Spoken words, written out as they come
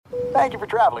Thank you for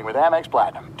traveling with Amex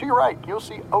Platinum. To your right, you'll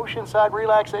see oceanside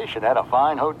relaxation at a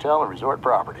fine hotel and resort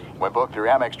property. When booked through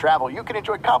Amex Travel, you can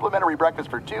enjoy complimentary breakfast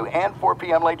for 2 and 4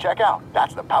 p.m. late checkout.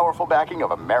 That's the powerful backing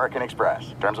of American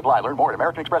Express. Terms apply. Learn more at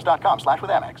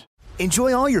americanexpress.com/withAmex.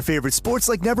 Enjoy all your favorite sports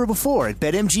like never before at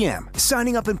BetMGM.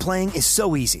 Signing up and playing is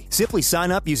so easy. Simply sign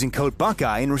up using code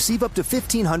Buckeye and receive up to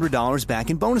 $1,500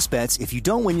 back in bonus bets if you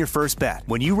don't win your first bet.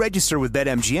 When you register with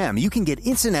BetMGM, you can get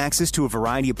instant access to a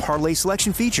variety of parlay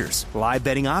selection features, live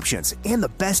betting options, and the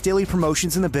best daily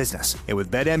promotions in the business. And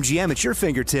with BetMGM at your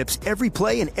fingertips, every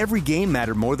play and every game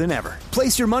matter more than ever.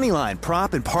 Place your moneyline,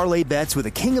 prop, and parlay bets with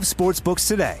the king of sportsbooks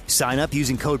today. Sign up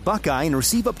using code Buckeye and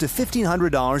receive up to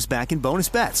 $1,500 back in bonus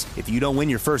bets if you don't win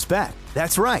your first bet.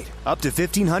 That's right, up to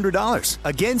 $1,500.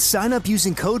 Again, sign up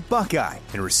using code Buckeye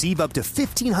and receive up to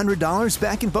 $1,500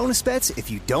 back in bonus bets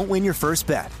if you don't win your first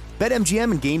bet.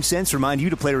 BetMGM and GameSense remind you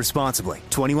to play responsibly.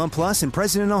 21 plus and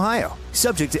present in Ohio.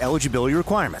 Subject to eligibility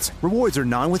requirements. Rewards are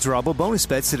non-withdrawable bonus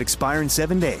bets that expire in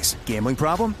 7 days. Gambling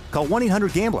problem? Call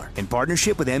 1-800-GAMBLER in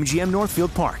partnership with MGM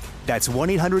Northfield Park. That's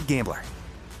 1-800-GAMBLER.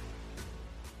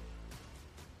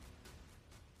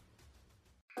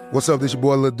 What's up, this your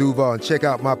boy Lil Duval, and check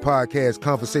out my podcast,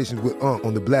 Conversations with Unc,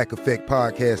 on the Black Effect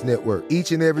Podcast Network.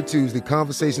 Each and every Tuesday,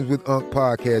 Conversations with Unc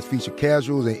podcast feature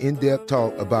casuals and in-depth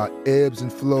talk about ebbs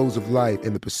and flows of life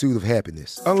and the pursuit of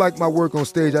happiness. Unlike my work on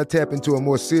stage, I tap into a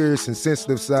more serious and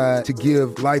sensitive side to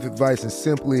give life advice and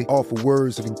simply offer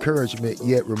words of encouragement,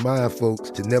 yet remind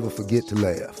folks to never forget to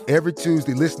laugh. Every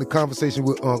Tuesday, listen to Conversation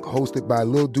with Unc, hosted by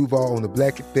Lil Duval on the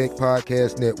Black Effect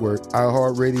Podcast Network,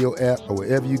 iHeartRadio app, or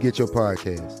wherever you get your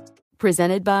podcasts.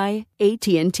 Presented by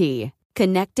AT&T.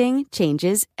 Connecting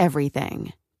changes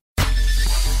everything.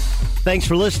 Thanks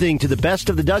for listening to the Best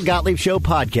of the Doug Gottlieb Show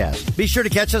podcast. Be sure to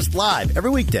catch us live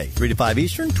every weekday, 3 to 5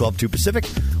 Eastern, 12 to 2 Pacific,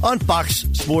 on Fox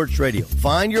Sports Radio.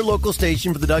 Find your local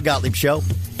station for the Doug Gottlieb Show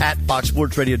at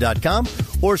foxsportsradio.com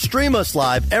or stream us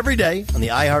live every day on the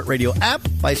iHeartRadio app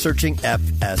by searching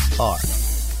FSR.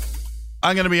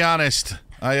 I'm going to be honest.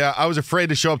 I was afraid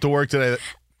to show up to work today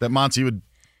that Monty would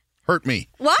hurt me.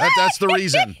 What? That's the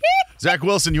reason. Zach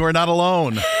Wilson, you are not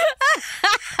alone.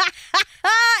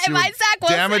 Am I Zach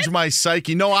Wilson? Damage my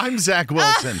psyche. No, I'm Zach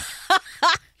Wilson.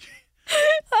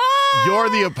 You're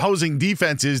the opposing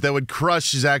defenses that would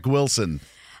crush Zach Wilson.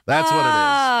 That's what it is.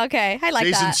 Oh, okay. I like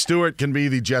Jason that. Stewart can be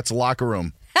the Jets locker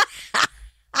room.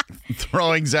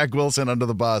 Throwing Zach Wilson under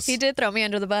the bus. He did throw me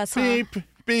under the bus, huh? Beep,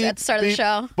 beep, at the start of the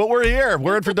show. But we're here.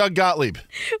 We're in for Doug Gottlieb.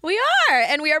 We are,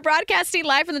 and we are broadcasting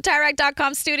live from the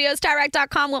TireRack.com studios.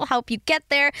 TireRack.com will help you get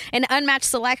there. An unmatched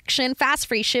selection, fast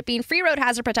free shipping, free road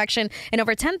hazard protection, and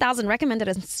over 10,000 recommended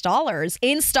installers.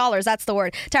 Installers, that's the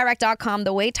word. TireRack.com,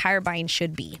 the way tire buying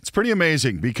should be. It's pretty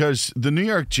amazing because the New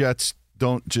York Jets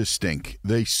don't just stink.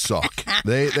 They suck.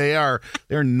 They're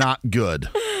not good.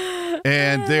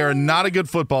 And they are not a good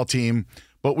football team.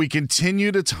 But we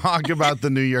continue to talk about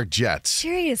the New York Jets.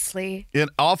 Seriously.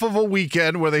 Off of a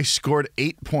weekend where they scored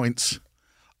 8 points.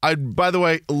 I, by the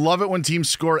way, love it when teams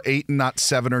score 8 and not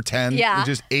 7 or 10. Yeah. It's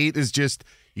just 8 is just,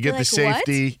 you get You're the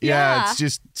safety. What? Yeah. It's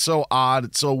just so odd.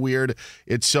 It's so weird.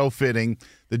 It's so fitting.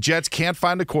 The Jets can't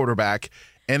find a quarterback.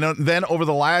 And then over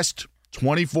the last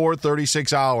 24,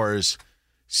 36 hours,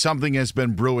 something has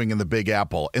been brewing in the Big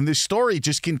Apple. And this story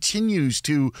just continues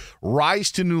to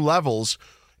rise to new levels.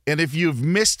 And if you've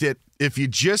missed it, if you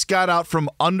just got out from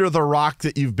under the rock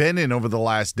that you've been in over the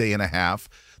last day and a half,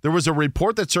 there was a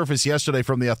report that surfaced yesterday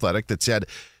from The Athletic that said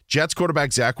Jets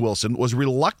quarterback Zach Wilson was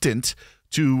reluctant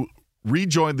to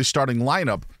rejoin the starting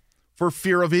lineup for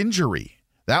fear of injury.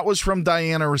 That was from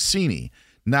Diana Rossini.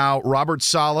 Now, Robert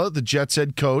Saleh, the Jets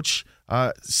head coach,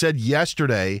 said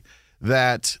yesterday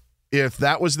that if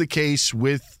that was the case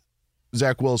with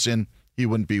Zach Wilson, he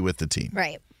wouldn't be with the team.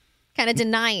 Right. Kind of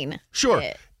denying Sure.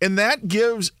 it. And that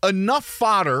gives enough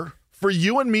fodder for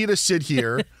you and me to sit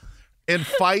here and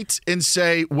fight and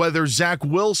say whether Zach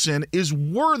Wilson is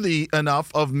worthy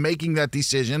enough of making that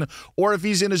decision or if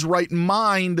he's in his right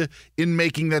mind in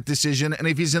making that decision and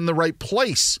if he's in the right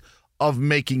place of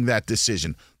making that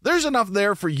decision. There's enough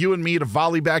there for you and me to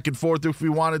volley back and forth if we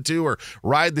wanted to or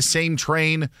ride the same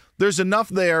train. There's enough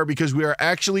there because we are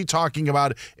actually talking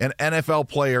about an NFL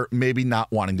player maybe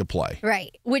not wanting to play.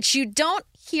 Right. Which you don't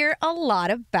hear a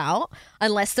lot about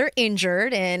unless they're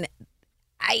injured. And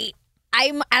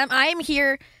I'm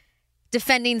here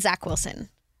defending Zach Wilson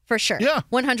for sure. Yeah.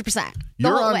 100%. The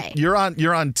whole way. You're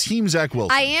on Team Zach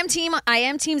Wilson. I am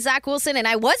team Zach Wilson, and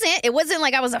it wasn't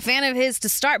like I was a fan of his to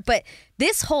start, but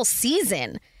this whole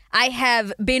season I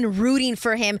have been rooting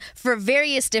for him for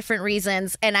various different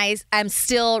reasons, and I'm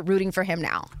still rooting for him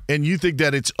now. And you think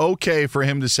that it's okay for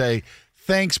him to say,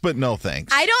 thanks, but no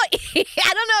thanks. I don't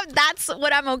know if that's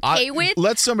what I'm okay with.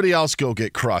 Let somebody else go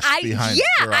get crushed behind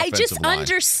their I offensive just line.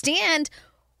 understand.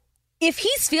 If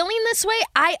he's feeling this way,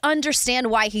 I understand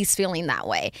why he's feeling that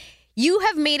way. You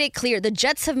have made it clear, the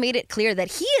Jets have made it clear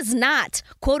that he is not,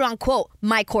 quote unquote,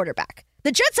 my quarterback.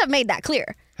 The Jets have made that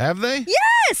clear. Have they?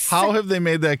 Yes. How have they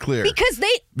made that clear?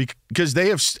 Because they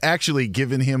have actually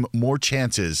given him more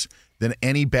chances than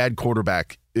any bad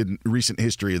quarterback in recent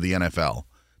history of the NFL.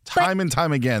 Time and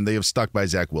time again, they have stuck by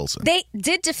Zach Wilson. They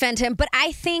did defend him, but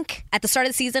I think at the start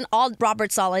of the season, all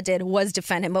Robert Saleh did was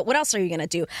defend him. But what else are you going to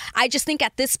do? I just think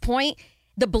at this point,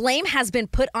 the blame has been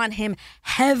put on him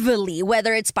heavily,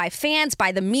 whether it's by fans,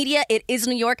 by the media. It is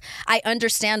New York. I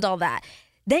understand all that.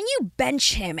 Then you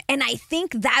bench him, and I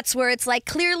think that's where it's like,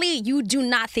 clearly you do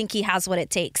not think he has what it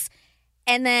takes.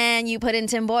 And then you put in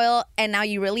Tim Boyle, and now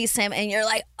you release him, and you're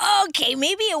like, okay,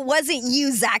 maybe it wasn't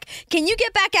you, Zach. Can you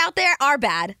get back out there? Our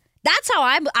bad. That's how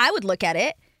I would look at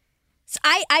it.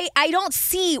 I don't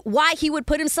see why he would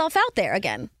put himself out there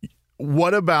again.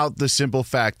 What about the simple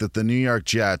fact that the New York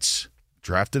Jets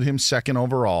drafted him second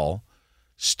overall,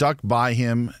 stuck by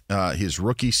him his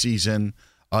rookie season,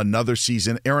 another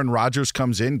season. Aaron Rodgers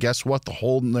comes in. Guess what? The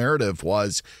whole narrative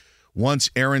was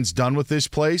once Aaron's done with this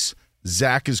place,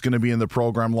 Zach is going to be in the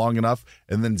program long enough,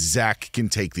 and then Zach can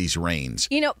take these reins.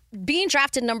 You know, being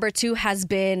drafted number 2 has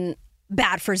been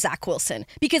bad for Zach Wilson,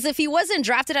 because if he wasn't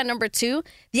drafted at number 2,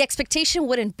 the expectation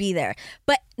wouldn't be there.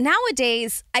 But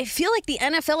nowadays, I feel like the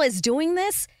NFL is doing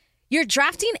this. You're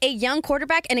drafting a young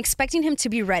quarterback and expecting him to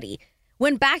be ready.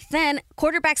 When back then,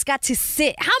 quarterbacks got to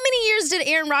sit. How many years did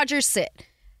Aaron Rodgers sit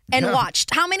and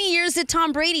watched? How many years did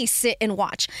Tom Brady sit and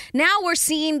watch? Now we're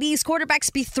seeing these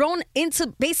quarterbacks be thrown into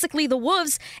basically the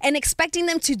wolves and expecting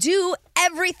them to do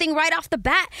everything right off the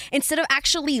bat instead of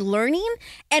actually learning.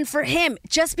 And for him,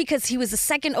 just because he was the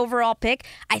second overall pick,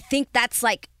 I think that's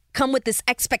like come with this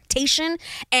expectation,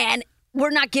 and we're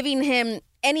not giving him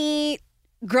any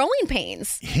growing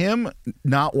pains. Him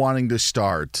not wanting to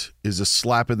start is a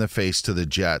slap in the face to the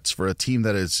Jets for a team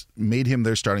that has made him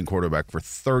their starting quarterback for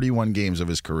 31 games of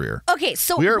his career. Okay,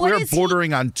 so we are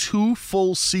bordering on 2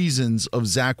 full seasons of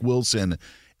Zach Wilson,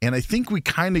 and I think we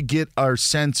kind of get our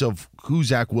sense of who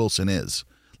Zach Wilson is.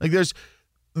 Like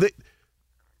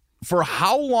for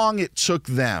how long it took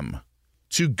them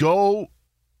to go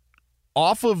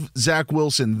off of Zach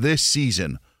Wilson this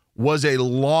season was a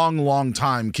long, long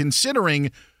time, considering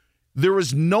there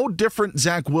was no different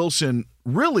Zach Wilson,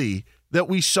 really, that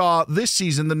we saw this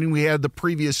season than we had the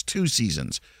previous 2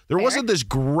 seasons. There wasn't this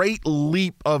great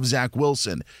leap of Zach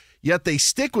Wilson, yet they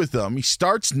stick with him. He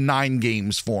starts 9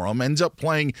 games for him, ends up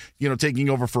playing, taking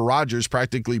over for Rodgers,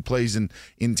 practically plays in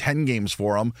 10 games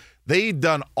for him. They've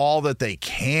done all that they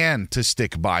can to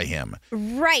stick by him.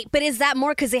 Right, but is that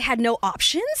more because they had no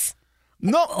options?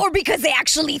 No. Or because they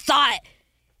actually thought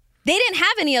they didn't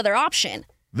have any other option?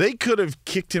 They could have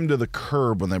kicked him to the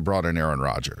curb when they brought in Aaron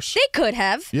Rodgers. They could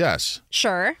have. Yes.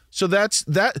 Sure. So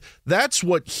that's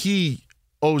what he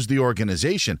owes the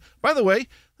organization. By the way,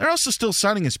 they're also still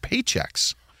signing his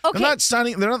paychecks. Okay.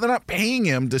 They're not paying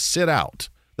him to sit out.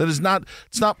 It's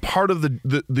not part of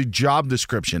the job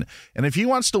description. And if he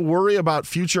wants to worry about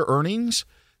future earnings,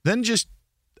 then just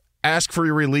ask for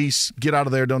your release, get out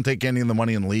of there, don't take any of the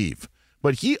money and leave.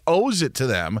 But he owes it to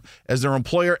them as their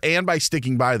employer and by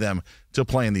sticking by them to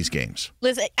play in these games.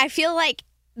 Listen, I feel like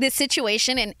this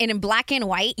situation in black and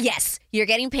white, yes, you're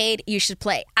getting paid, you should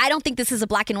play. I don't think this is a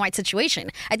black and white situation.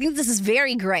 I think this is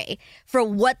very gray for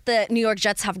what the New York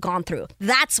Jets have gone through.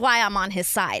 That's why I'm on his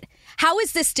side. How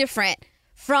is this different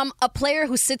from a player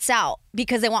who sits out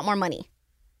because they want more money?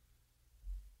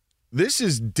 This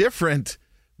is different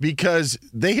because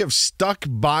they have stuck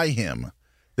by him.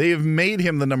 They have made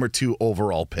him the number 2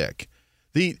 overall pick.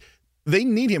 They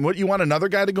need him. What, you want another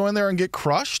guy to go in there and get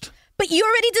crushed? But you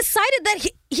already decided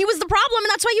that he was the problem, and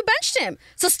that's why you benched him.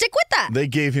 So stick with that. They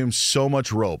gave him so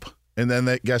much rope. And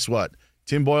then guess what?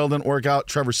 Tim Boyle didn't work out.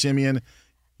 Trevor Siemian,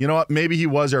 you know what? Maybe he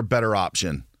was our better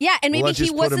option. Yeah, and maybe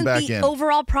he wasn't the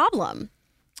overall problem.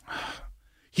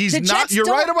 He's not. You're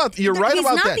right about that. He's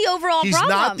not the overall problem. He's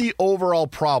not the overall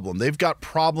problem. They've got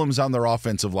problems on their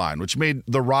offensive line, which made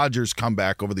the Rodgers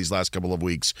comeback over these last couple of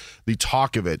weeks, the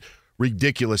talk of it,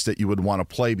 ridiculous that you would want to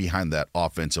play behind that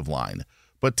offensive line.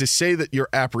 But to say that you're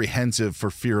apprehensive for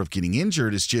fear of getting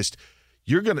injured is just,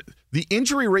 the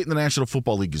injury rate in the National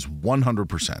Football League is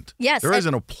 100%. Yes. There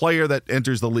isn't a player that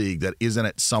enters the league that isn't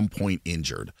at some point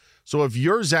injured. So if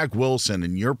you're Zach Wilson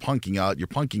and you're punking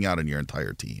out on your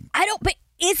entire team. But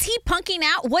is he punking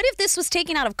out? What if this was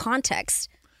taken out of context?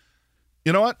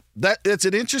 You know what? That's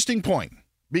an interesting point,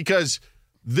 because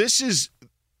this is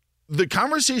the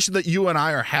conversation that you and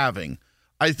I are having,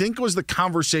 I think was the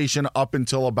conversation up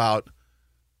until about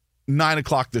 9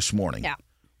 o'clock this morning. Yeah.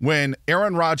 When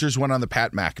Aaron Rodgers went on the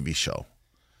Pat McAfee show.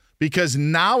 Because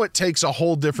now it takes a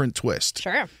whole different twist.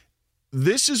 Sure.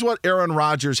 This is what Aaron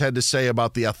Rodgers had to say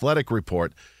about the Athletic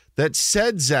report that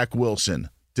said Zach Wilson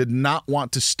did not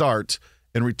want to start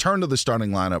and return to the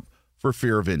starting lineup for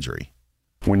fear of injury.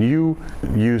 When you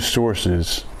use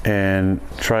sources and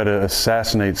try to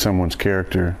assassinate someone's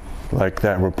character like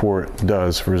that report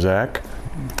does for Zach,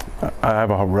 I have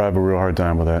a real hard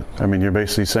time with that. I mean, you're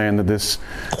basically saying that this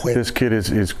kid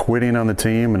is quitting on the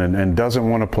team and doesn't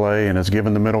want to play and has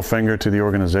given the middle finger to the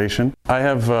organization. I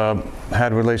have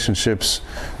had relationships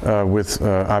with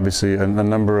obviously a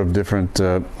number of different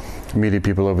media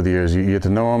people over the years. You get to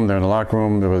know them. They're in the locker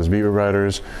room. There was beat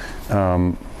writers.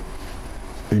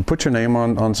 You put your name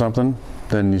on something,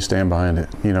 then you stand behind it.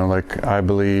 You know, like I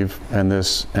believe in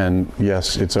this, and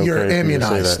yes, it's okay. You're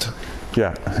immunized. To say that.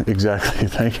 Yeah, exactly.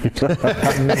 Thank you. Yep.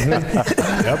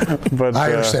 But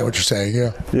I understand what you're saying.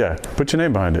 Yeah. Yeah, put your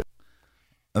name behind it.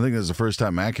 I think this is the first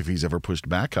time McAfee's ever pushed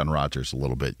back on Rodgers a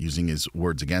little bit, using his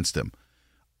words against him.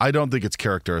 I don't think it's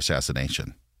character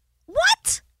assassination.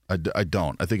 What? I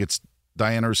don't. I think it's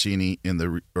Diana Rossini and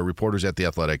the reporters at The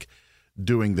Athletic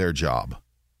doing their job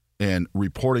and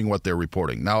reporting what they're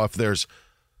reporting. Now, if there's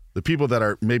the people that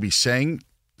are maybe saying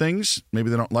things, maybe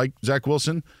they don't like Zach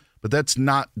Wilson, but that's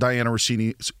not Diana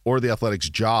Rossini's or The Athletic's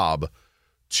job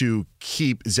to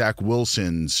keep Zach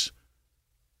Wilson's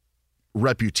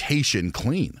reputation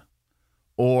clean.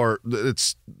 Or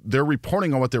they're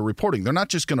reporting on what they're reporting. They're not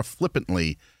just going to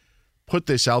flippantly put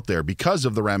this out there because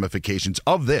of the ramifications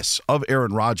of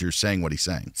Aaron Rodgers saying what he's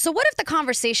saying. So what if the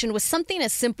conversation was something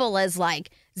as simple as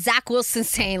like Zach Wilson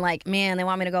saying like, man, they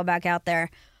want me to go back out there.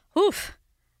 Oof.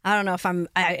 I don't know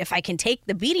if I can take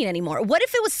the beating anymore. What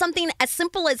if it was something as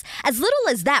simple as little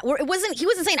as that, where he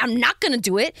wasn't saying I'm not going to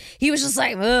do it. He was just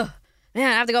like, ugh,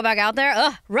 man, I have to go back out there.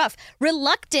 Ugh, rough.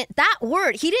 Reluctant. That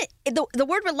word, the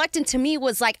word reluctant to me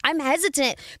was like, I'm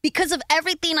hesitant because of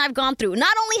everything I've gone through.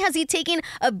 Not only has he taken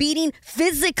a beating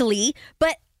physically,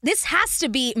 but this has to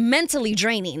be mentally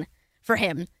draining for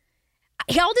him.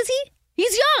 How old is he?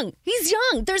 He's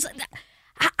young.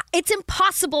 It's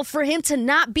impossible for him to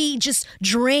not be just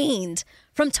drained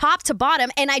from top to bottom.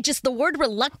 And the word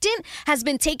reluctant has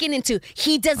been taken into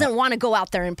he doesn't want to go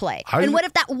out there and play. And what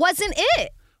if that wasn't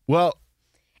it? Well,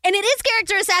 and it is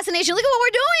character assassination. Look at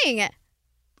what we're doing.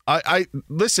 I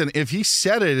listen, if he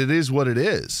said it, it is what it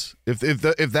is.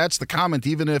 If that's the comment,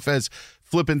 even if as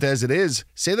flippant as it is,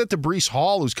 say that to Breece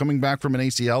Hall, who's coming back from an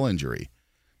ACL injury.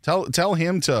 Tell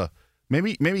him to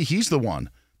maybe he's the one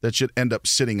that should end up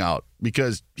sitting out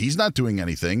because he's not doing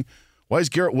anything. Why is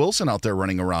Garrett Wilson out there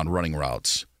running around running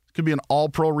routes? Could be an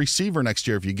all-pro receiver next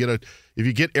year if you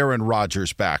get Aaron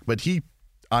Rodgers back. But he,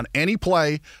 on any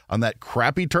play on that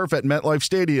crappy turf at MetLife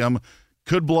Stadium,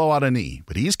 could blow out a knee.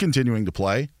 But he's continuing to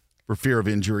play for fear of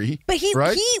injury. But he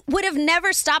right? would have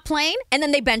never stopped playing, and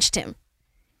then they benched him.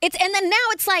 And then now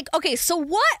it's like, okay, so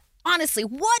what? Honestly,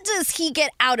 what does he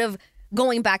get out of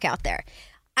going back out there?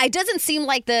 It doesn't seem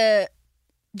like the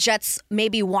Jets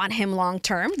maybe want him long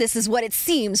term. This is what it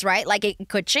seems, right? Like it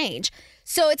could change.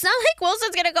 So it's not like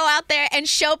Wilson's going to go out there and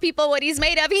show people what he's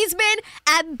made of. He's been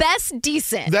at best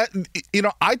decent.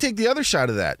 I take the other side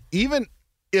of that. Even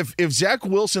if Zach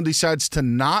Wilson decides to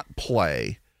not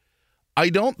play, I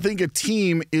don't think a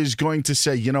team is going to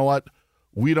say, you know what,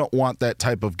 we don't want that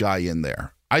type of guy in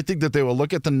there. I think that they will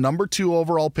look at the number 2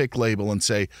 overall pick label and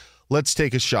say, let's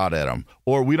take a shot at him.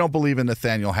 Or we don't believe in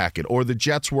Nathaniel Hackett. Or the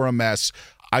Jets were a mess.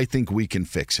 I think we can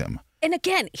fix him. And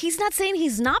again, he's not saying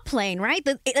he's not playing, right?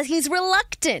 He's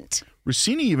reluctant.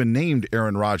 Rossini even named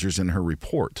Aaron Rodgers in her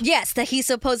report. Yes, that he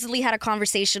supposedly had a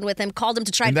conversation with him, called him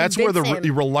to try and to convince him. And that's where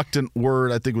the reluctant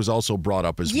word, I think, was also brought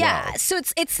up as well. Yeah, so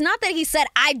it's not that he said,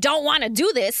 I don't want to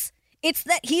do this. It's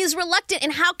that he is reluctant,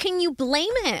 and how can you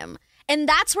blame him? And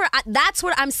that's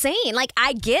what I'm saying. Like,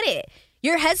 I get it.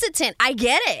 You're hesitant. I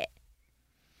get it.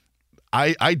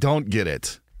 I don't get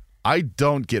it. I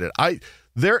don't get it.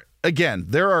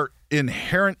 There are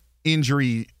inherent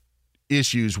injury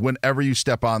issues whenever you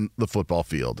step on the football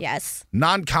field. Yes.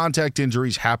 Non-contact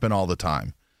injuries happen all the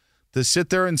time. To sit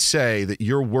there and say that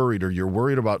you're worried or you're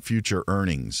worried about future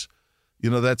earnings,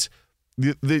 that's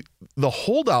the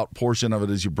holdout portion of it,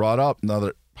 as you brought up, now that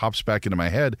it pops back into my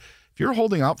head. If you're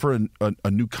holding out for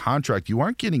a new contract, you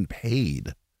aren't getting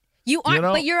paid. You aren't,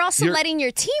 but you're also letting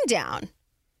your team down.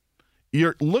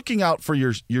 You're looking out for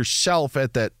yourself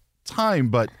at that time,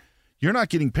 but you're not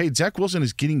getting paid. Zach Wilson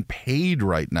is getting paid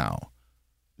right now.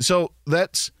 So then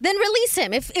release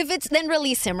him. If it's then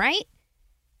release him, right?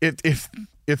 If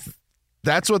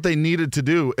That's what they needed to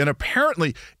do. And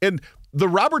apparently, and the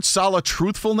Robert Saleh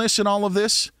truthfulness in all of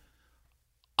this,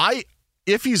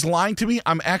 if he's lying to me,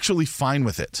 I'm actually fine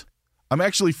with it. I'm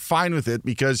actually fine with it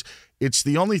because it's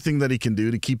the only thing that he can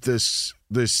do to keep this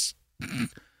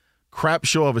crap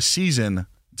show of a season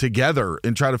together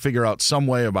and try to figure out some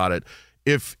way about it.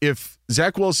 If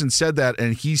Zach Wilson said that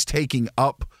and he's taking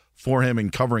up for him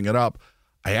and covering it up,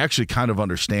 I actually kind of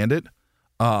understand it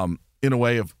in a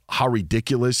way of how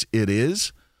ridiculous it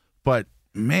is. But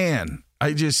man,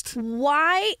 I just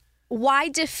why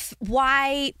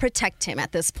protect him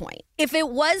at this point? If it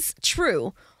was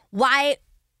true, why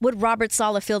would Robert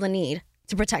Saleh feel the need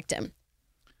to protect him?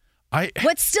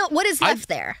 What is left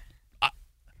there?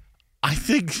 I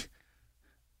think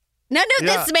none of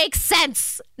this makes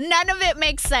sense. None of it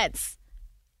makes sense.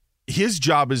 His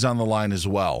job is on the line as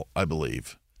well, I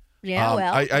believe.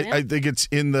 Yeah, I think it's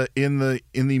in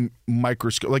the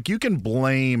microscope. Like, you can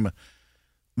blame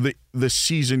the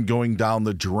season going down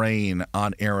the drain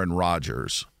on Aaron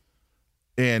Rodgers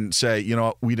and say, you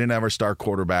know, we didn't have our star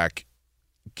quarterback,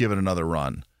 give it another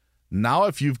run. Now,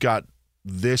 if you've got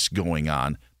this going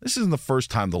on, this isn't the first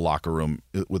time the locker room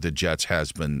with the Jets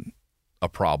has been a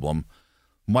problem.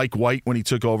 Mike White, when he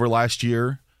took over last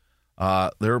year,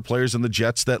 there were players in the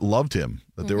Jets that loved him,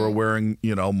 that they were wearing,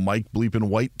 you know, Mike Bleepin'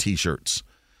 White T-shirts.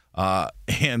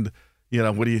 And, you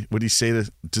know, what do you say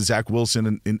to Zach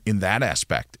Wilson in that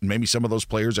aspect? And maybe some of those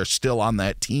players are still on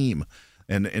that team.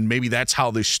 And maybe that's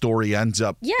how this story ends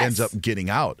up getting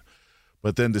out.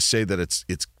 But then to say that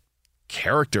it's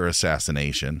character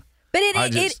assassination. But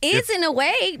it is in a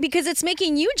way, because it's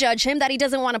making you judge him that he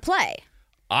doesn't want to play.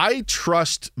 I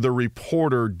trust the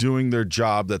reporter doing their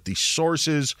job, that the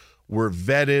sources were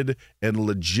vetted and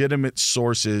legitimate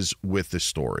sources with the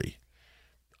story.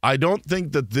 I don't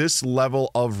think that this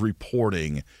level of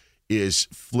reporting is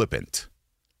flippant.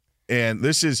 And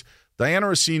this is Diana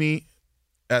Rossini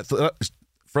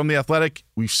from The Athletic.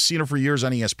 We've seen her for years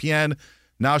on ESPN.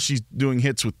 Now she's doing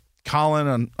hits with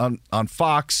Colin on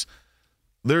Fox.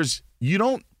 You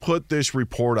don't put this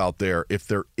report out there if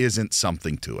there isn't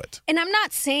something to it. And I'm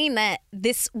not saying that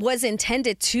this was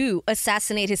intended to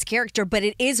assassinate his character, but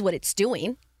it is what it's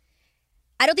doing.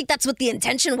 I don't think that's what the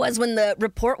intention was when the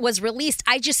report was released.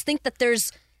 I just think that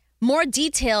there's more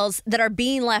details that are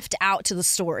being left out to the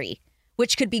story,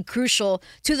 which could be crucial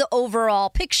to the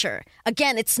overall picture.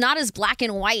 Again, it's not as black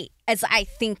and white as I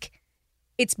think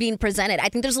it's being presented. I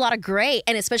think there's a lot of gray,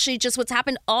 and especially just what's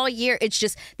happened all year. It's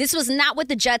just, this was not what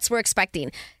the Jets were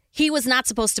expecting. He was not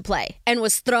supposed to play and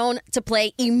was thrown to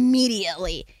play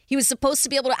immediately. He was supposed to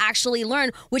be able to actually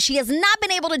learn, which he has not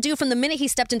been able to do from the minute he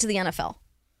stepped into the NFL.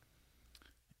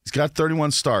 He's got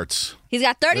 31 starts. He's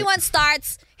got 31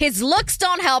 starts. His looks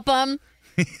don't help him.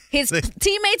 His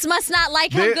teammates must not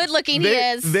like how good looking he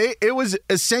is. It was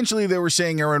essentially, they were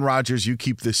saying, Aaron Rodgers, you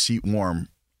keep this seat warm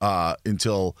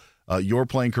until your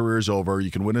playing career is over.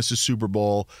 You can win us a Super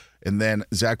Bowl, and then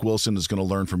Zach Wilson is going to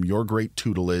learn from your great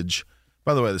tutelage.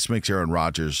 By the way, this makes Aaron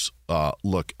Rodgers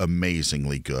look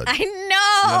amazingly good. I know.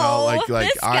 You know, like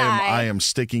this guy. I am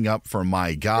sticking up for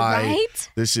my guy.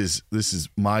 Right? This is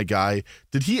my guy.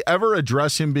 Did he ever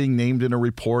address him being named in a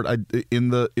report? In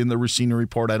the Rossini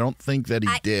report, I don't think that he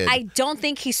did. I don't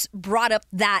think he brought up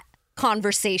that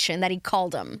conversation that he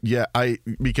called him. Yeah,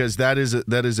 because that is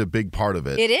a big part of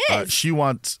it. It is. He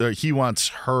wants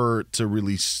her to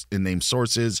release and name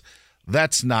sources.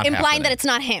 That's not implying happening. that it's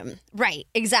not him. Right,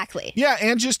 exactly. Yeah,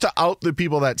 and just to out the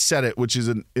people that said it, which is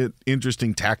an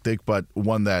interesting tactic, but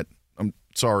one that, I'm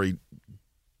sorry,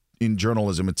 in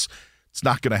journalism, it's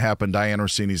not going to happen. Diana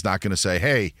Rossini's not going to say,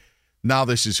 hey, now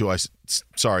this is who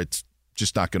sorry, it's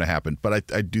just not going to happen.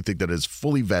 But I do think that it's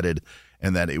fully vetted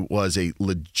and that it was a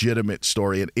legitimate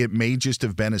story. And it may just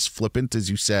have been as flippant as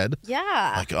you said.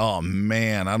 Yeah. Like, oh,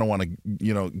 man, I don't want to,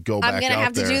 go back out there. I'm going to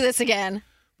have to do this again.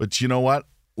 But you know what?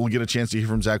 We'll get a chance to hear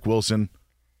from Zach Wilson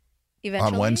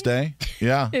eventually? On Wednesday.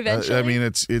 Yeah. Eventually. I mean,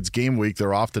 it's game week.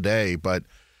 They're off today. But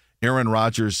Aaron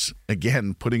Rodgers,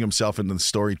 again, putting himself into the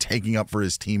story, taking up for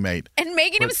his teammate. And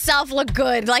making himself look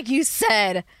good, like you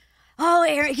said. Oh,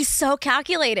 Aaron, he's so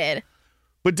calculated.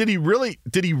 But did he really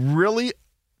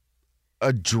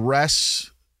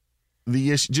address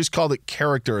the issue? Just called it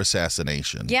character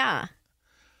assassination. Yeah.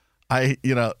 I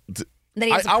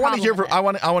want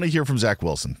to hear from Zach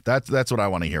Wilson. That's what I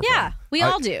want to hear from. Yeah, we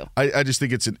all do. I just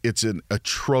think it's an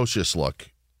atrocious look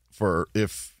for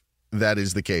if that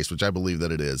is the case, which I believe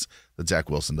that it is, that Zach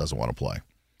Wilson doesn't want to play.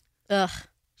 Ugh.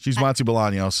 She's Monty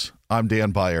Bolaños. I'm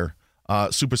Dan Byer.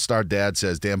 Superstar Dad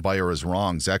says Dan Byer is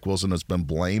wrong. Zach Wilson has been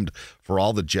blamed for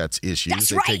all the Jets' issues. That's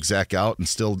they right. take Zach out and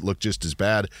still look just as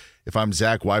bad. If I'm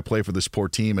Zach, why play for this poor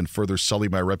team and further sully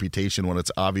my reputation when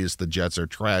it's obvious the Jets are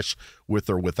trash? With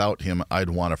or without him, I'd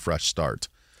want a fresh start.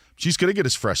 She's going to get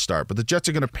his fresh start, but the Jets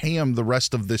are going to pay him the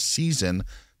rest of this season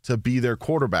to be their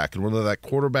quarterback. And whether that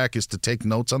quarterback is to take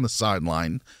notes on the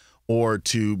sideline or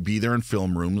to be there in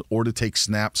film rooms or to take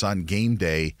snaps on game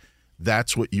day,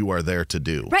 that's what you are there to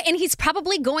do. Right, and he's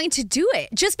probably going to do it.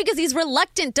 Just because he's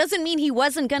reluctant doesn't mean he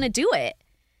wasn't going to do it.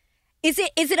 Is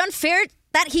it unfair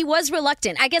that he was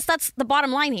reluctant? I guess that's the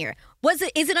bottom line here.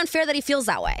 Is it unfair that he feels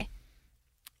that way?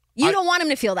 You don't want him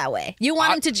to feel that way. You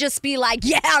want him to just be like,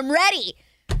 yeah, I'm ready.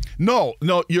 No,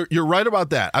 you're right about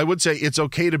that. I would say it's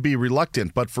okay to be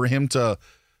reluctant, but for him to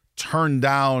turn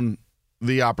down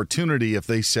the opportunity if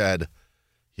they said,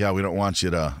 yeah, we don't want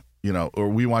you to, or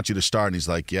we want you to start, and he's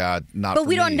like, yeah, not But for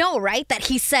we me. don't know, right, that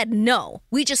he said no.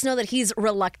 We just know that he's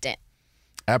reluctant.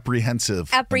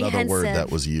 Apprehensive. Another word that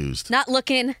was used. Not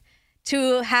looking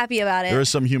too happy about it. There is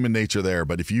some human nature there,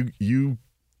 but if you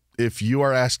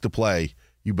are asked to play,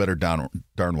 you better darn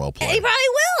well play. He probably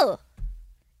will.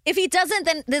 If he doesn't,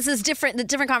 then this is the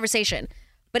different conversation.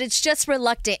 But it's just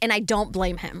reluctant, and I don't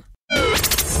blame him.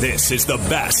 This is the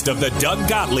best of the Doug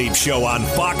Gottlieb Show on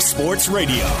Fox Sports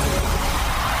Radio.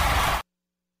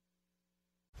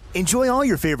 Enjoy all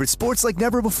your favorite sports like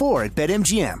never before at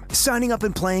BetMGM. Signing up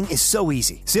and playing is so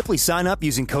easy. Simply sign up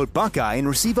using code Buckeye and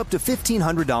receive up to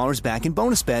 $1,500 back in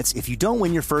bonus bets if you don't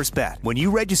win your first bet. When you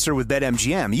register with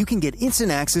BetMGM, you can get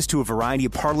instant access to a variety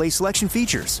of parlay selection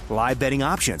features, live betting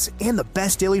options, and the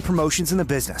best daily promotions in the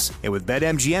business. And with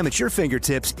BetMGM at your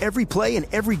fingertips, every play and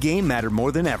every game matter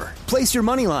more than ever. Place your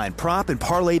moneyline, prop, and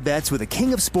parlay bets with the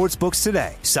king of sportsbooks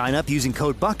today. Sign up using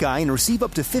code Buckeye and receive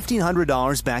up to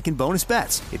 $1,500 back in bonus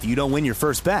bets if you don't win your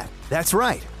first bet. That's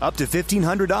right, up to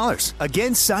 $1,500.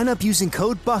 Again, sign up using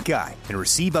code Buckeye and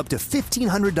receive up to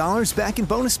 $1,500 back in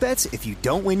bonus bets if you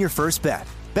don't win your first bet.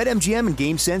 BetMGM and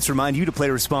GameSense remind you to play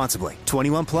responsibly.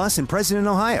 21 plus and present in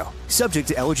Ohio. Subject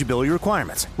to eligibility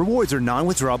requirements. Rewards are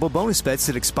non-withdrawable bonus bets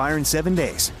that expire in 7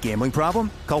 days. Gambling problem?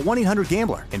 Call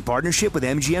 1-800-GAMBLER in partnership with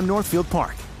MGM Northfield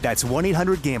Park. That's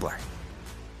 1-800-GAMBLER.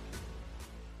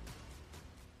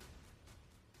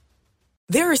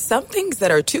 There are some things that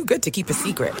are too good to keep a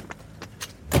secret.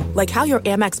 Like how your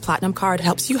Amex Platinum card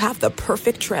helps you have the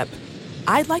perfect trip.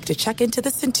 I'd like to check into the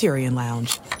Centurion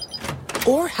Lounge.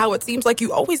 Or how it seems like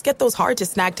you always get those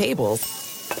hard-to-snag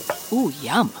tables. Ooh,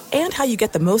 yum. And how you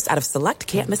get the most out of select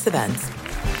can't-miss events.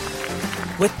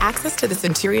 With access to the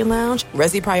Centurion Lounge,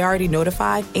 Resi Priority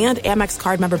Notify, and Amex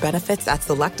card member benefits at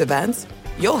select events,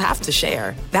 you'll have to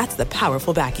share. That's the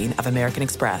powerful backing of American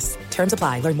Express. Terms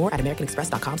apply. Learn more at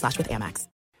americanexpress.com/withAmex.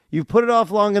 You've put it off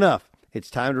long enough.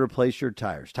 It's time to replace your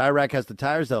tires. Tire Rack has the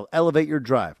tires that'll elevate your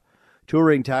drive.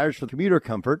 Touring tires for commuter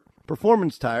comfort,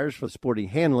 performance tires for sporty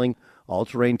handling,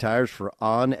 all-terrain tires for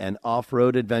on- and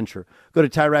off-road adventure. Go to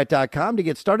TireRack.com to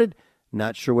get started.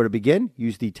 Not sure where to begin?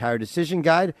 Use the Tire Decision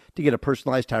Guide to get a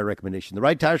personalized tire recommendation. The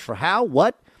right tires for how,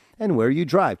 what, and where you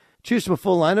drive. Choose from a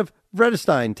full line of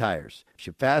Vredestein tires.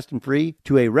 Ship fast and free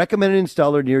to a recommended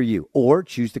installer near you, or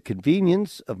choose the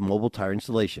convenience of mobile tire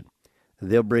installation.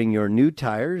 They'll bring your new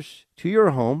tires to your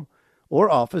home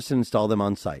or office and install them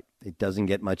on site. It doesn't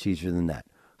get much easier than that.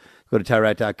 Go to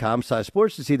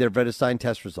TireRack.com/sports to see their Vredestein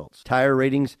test results, tire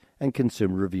ratings, and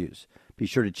consumer reviews. Be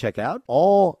sure to check out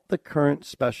all the current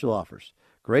special offers.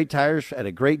 Great tires at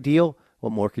a great deal.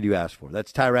 What more could you ask for?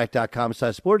 That's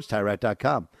TireRack.com/sports,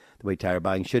 TireRack.com, the way tire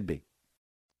buying should be.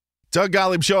 Doug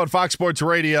Gottlieb Show on Fox Sports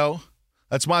Radio.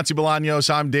 That's Monty Bolaños.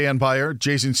 I'm Dan Byer.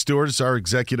 Jason Stewart is our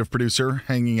executive producer,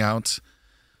 hanging out.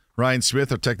 Ryan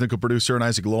Smith, our technical producer, and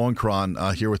Isaac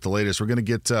Lowenkron here with the latest. We're going to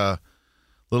get a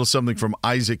little something from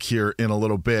Isaac here in a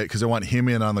little bit because I want him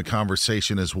in on the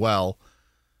conversation as well.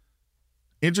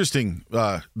 Interesting,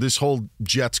 this whole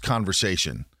Jets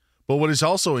conversation. But what is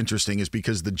also interesting is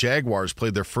because the Jaguars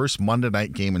played their first Monday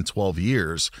night game in 12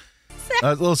 years.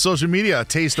 A little social media, a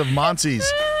taste of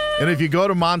Monty's. And if you go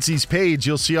to Monty's page,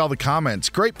 you'll see all the comments.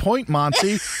 Great point,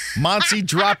 Monty. Monty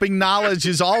dropping knowledge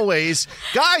as always.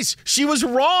 Guys, she was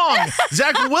wrong.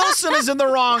 Zach Wilson is in the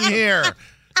wrong here.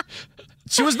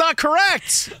 She was not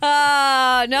correct. No,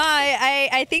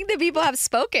 I think the people have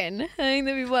spoken. They're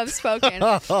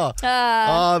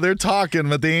talking,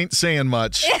 but they ain't saying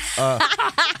much.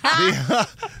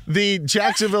 The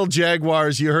Jacksonville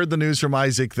Jaguars, you heard the news from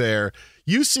Isaac there.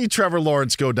 You see Trevor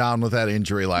Lawrence go down with that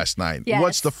injury last night. Yes.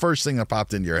 What's the first thing that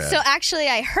popped into your head? So actually,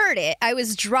 I heard it. I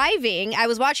was driving. I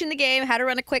was watching the game, had to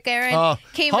run a quick errand.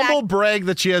 Came humble back. brag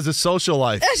that she has a social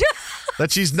life. That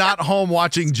she's not home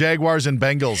watching Jaguars and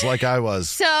Bengals like I was.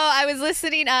 So I was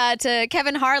listening to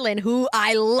Kevin Harlan, who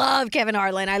I love Kevin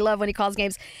Harlan. I love when he calls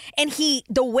games. And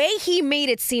the way he made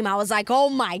it seem, I was like, oh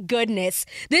my goodness,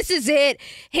 this is it.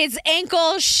 His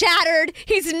ankle shattered.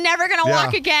 He's never going to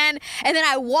walk again. And then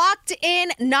I walked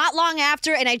in not long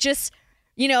after and I just,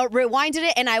 rewinded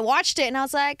it and I watched it and I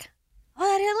was like, oh,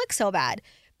 that didn't look so bad.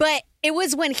 But it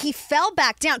was when he fell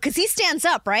back down because he stands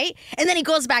up, right? And then he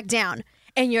goes back down.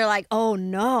 And you're like, oh,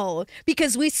 no,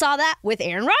 because we saw that with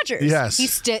Aaron Rodgers. Yes. He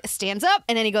stands up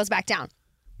and then he goes back down.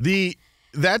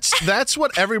 That's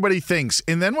what everybody thinks.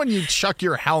 And then when you chuck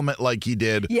your helmet like he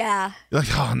did. Yeah. Like,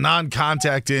 oh,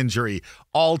 non-contact injury.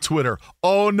 All Twitter.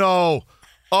 Oh, no.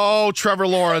 Oh, Trevor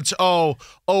Lawrence. Oh,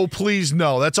 please,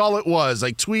 no. That's all it was.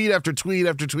 Like tweet after tweet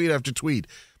after tweet after tweet.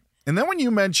 And then when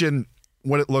you mention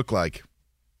what it looked like.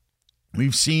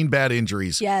 We've seen bad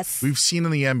injuries. Yes. We've seen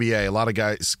in the NBA a lot of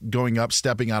guys going up,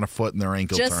 stepping on a foot, and their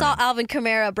ankle Just turning. saw Alvin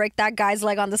Kamara break that guy's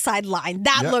leg on the sideline.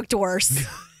 That looked worse.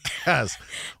 Yes.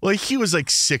 Well, he was like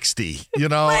 60, But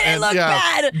it looked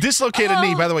bad. Dislocated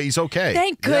knee, by the way, he's okay.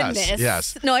 Thank goodness.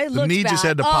 Yes. No, it looked bad. The knee just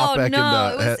had to pop back into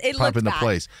bad.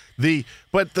 place.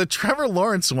 But the Trevor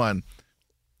Lawrence one,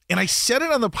 and I said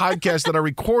it on the podcast that I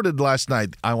recorded last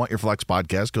night. I Want Your Flex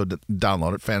podcast. Go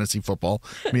download it. Fantasy football.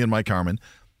 Me and Mike Harmon.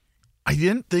 I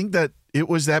didn't think that it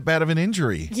was that bad of an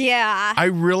injury. Yeah. I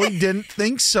really didn't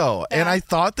think so. And I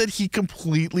thought that he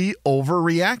completely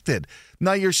overreacted.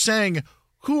 Now you're saying,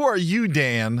 who are you,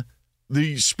 Dan,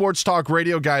 the sports talk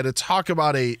radio guy, to talk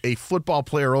about a football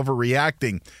player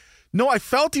overreacting? No, I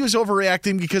felt he was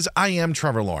overreacting because I am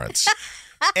Trevor Lawrence.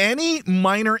 Any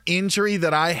minor injury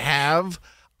that I have,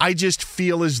 I just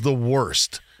feel is the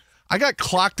worst. I got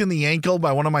clocked in the ankle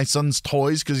by one of my son's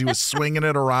toys because he was swinging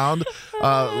it around,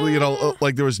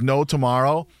 like there was no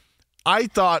tomorrow. I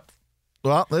thought,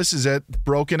 well, this is it,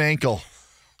 broken ankle.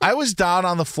 I was down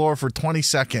on the floor for 20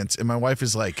 seconds, and my wife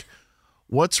is like,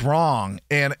 what's wrong?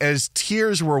 And as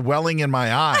tears were welling in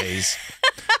my eyes,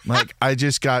 like I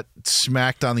just got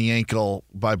smacked on the ankle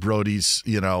by Brody's,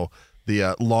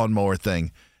 the lawnmower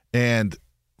thing. And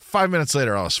 5 minutes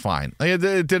later, I was fine.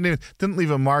 It didn't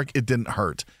leave a mark. It didn't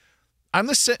hurt. I'm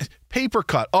the paper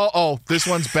cut. This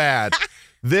one's bad.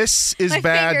 This is my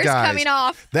bad, finger's guys. Coming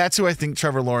off. That's who I think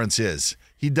Trevor Lawrence is.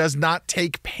 He does not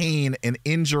take pain and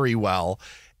injury well.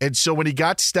 And so when he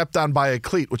got stepped on by a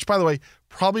cleat, which, by the way,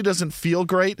 probably doesn't feel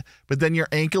great, but then your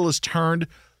ankle is turned,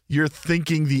 you're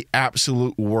thinking the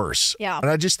absolute worst. Yeah. And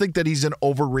I just think that he's an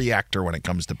overreactor when it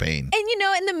comes to pain.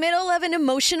 And, in the middle of an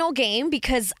emotional game,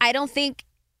 because I don't think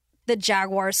the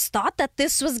Jaguars thought that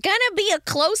this was going to be a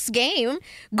close game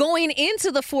going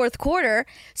into the fourth quarter.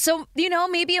 So,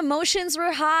 maybe emotions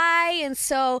were high, and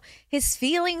so his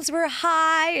feelings were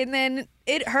high, and then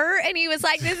it hurt, and he was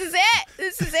like, this is it.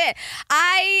 This is it.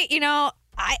 I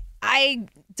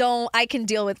can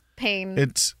deal with pain.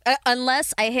 It's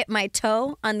unless I hit my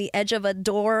toe on the edge of a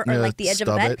door or like the edge of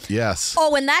a bed. Yes.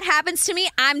 Oh, when that happens to me,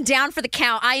 I'm down for the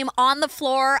count. I am on the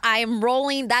floor. I am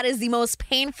rolling. That is the most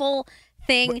painful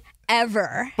thing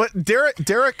ever. But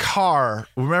Derek Carr,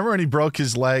 remember when he broke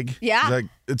his leg? Yeah. He's like,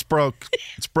 it's broke.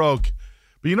 It's broke.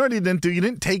 But you know what he didn't do? He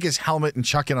didn't take his helmet and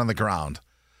chuck it on the ground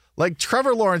like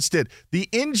Trevor Lawrence did. The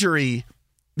injury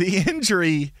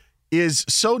is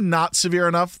so not severe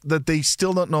enough that they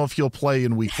still don't know if he'll play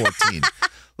in week 14.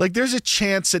 Like there's a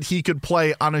chance that he could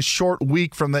play on a short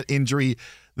week from that injury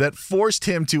that forced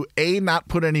him to A, not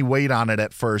put any weight on it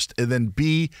at first, and then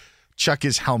B, chuck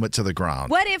his helmet to the ground.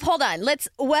 What if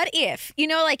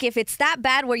if it's that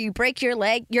bad where you break your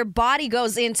leg, your body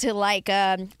goes into like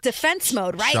defense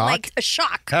mode, right? Shock. Like a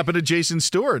shock. Happened to Jason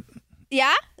Stewart.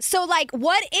 Yeah? So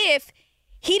what if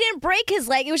he didn't break his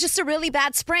leg? It was just a really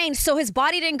bad sprain, so his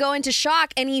body didn't go into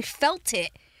shock and he felt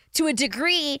it to a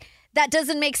degree that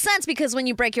doesn't make sense because when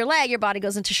you break your leg, your body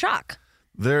goes into shock.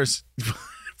 There's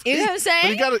You know what I'm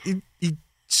saying? But he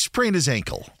sprained his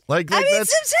ankle. Sometimes it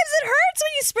hurts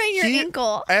when you sprain your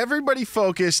ankle. Everybody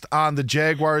focused on the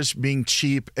Jaguars being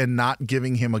cheap and not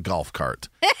giving him a golf cart.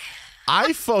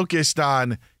 I focused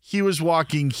on he was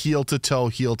walking heel to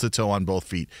toe on both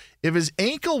feet. If his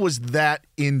ankle was that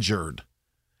injured,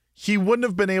 he wouldn't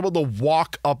have been able to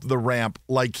walk up the ramp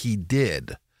like he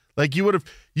did. Like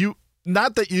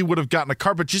not that you would have gotten a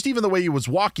cart, but just even the way he was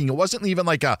walking, it wasn't even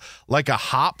like a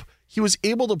hop. He was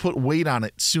able to put weight on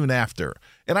it soon after.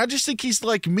 And I just think he's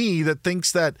like me that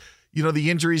thinks that,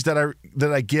 the injuries that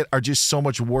I get are just so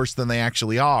much worse than they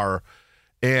actually are.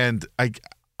 And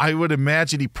I would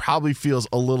imagine he probably feels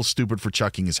a little stupid for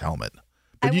chucking his helmet.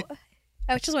 But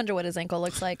I just wonder what his ankle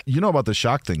looks like. You know about the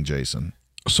shock thing, Jason.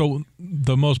 So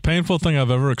the most painful thing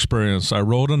I've ever experienced, I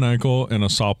rolled an ankle in a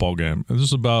softball game. This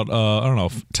is about,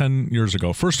 10 years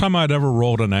ago. First time I'd ever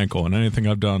rolled an ankle in anything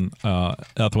I've done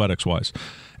athletics-wise.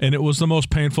 And it was the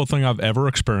most painful thing I've ever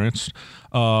experienced.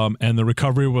 And the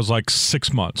recovery was like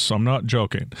 6 months. So I'm not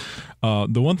joking.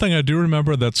 The one thing I do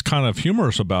remember that's kind of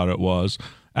humorous about it was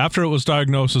after it was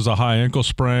diagnosed as a high ankle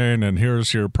sprain and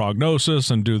here's your prognosis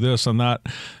and do this and that,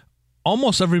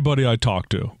 almost everybody I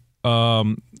talked to,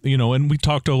 and we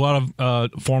talked to a lot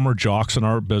of former jocks in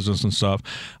our business and stuff.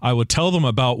 I would tell them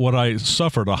about what I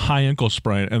suffered, a high ankle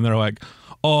sprain, and they're like,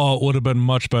 oh, it would have been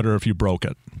much better if you broke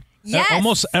it. Yes.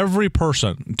 Almost every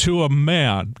person, to a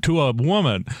man, to a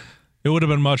woman, it would have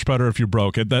been much better if you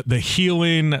broke it. That the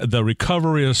healing, the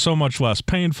recovery is so much less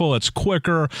painful. It's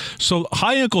quicker. So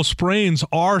high ankle sprains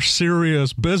are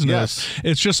serious business. Yes.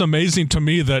 It's just amazing to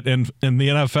me that in the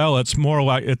NFL, it's more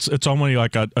like it's only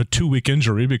like a 2-week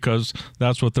injury because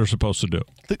that's what they're supposed to do.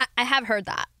 I have heard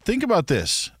that. Think about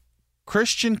this.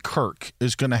 Christian Kirk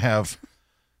is going to have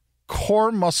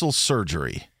core muscle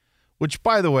surgery, which,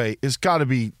 by the way, is got to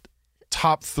be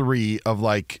top 3 of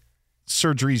like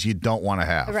surgeries you don't want to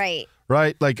have.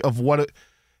 Right? Like of what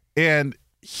and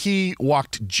he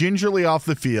walked gingerly off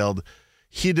the field.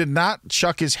 He did not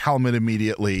chuck his helmet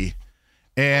immediately.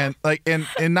 And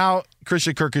now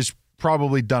Christian Kirk is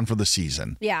probably done for the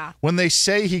season. Yeah. When they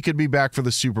say he could be back for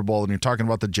the Super Bowl and you're talking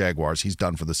about the Jaguars, he's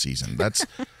done for the season. That's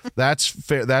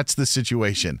fair. That's the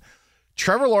situation.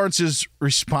 Trevor Lawrence's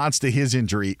response to his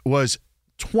injury was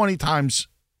 20 times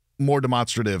more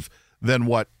demonstrative than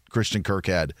what Christian Kirk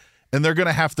had. And they're going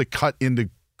to have to cut into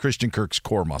Christian Kirk's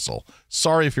core muscle.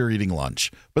 Sorry if you're eating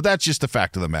lunch, but that's just the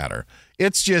fact of the matter.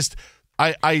 It's just,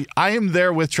 I am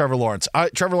there with Trevor Lawrence.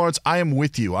 Trevor Lawrence, I am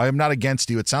with you. I am not against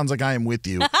you. It sounds like I am with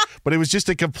you. But it was just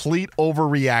a complete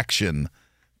overreaction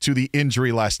to the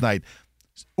injury last night.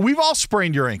 We've all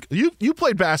sprained your ankle. You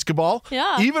played basketball.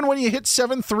 Yeah. Even when you hit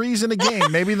 7 threes in a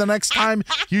game, maybe the next time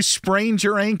you sprained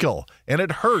your ankle and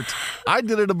it hurt. I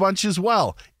did it a bunch as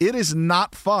well. It is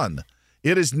not fun.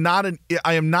 It is not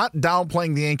I am not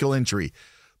downplaying the ankle injury,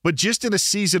 but just in a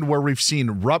season where we've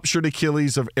seen ruptured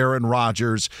Achilles of Aaron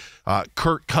Rodgers,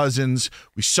 Kirk Cousins,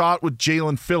 we saw it with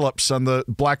Jalen Phillips on the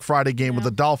Black Friday game with the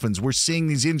Dolphins. We're seeing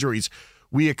these injuries.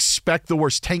 We expect the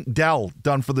worst. Tank Dell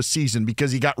done for the season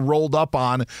because he got rolled up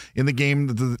on in the game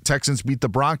that the Texans beat the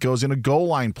Broncos in a goal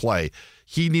line play.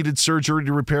 He needed surgery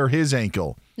to repair his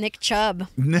ankle. Nick Chubb.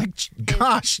 Nick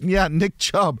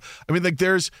Chubb. I mean, like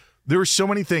there were so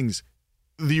many things.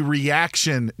 The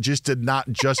reaction just did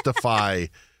not justify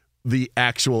the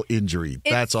actual injury.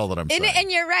 That's all that I'm saying.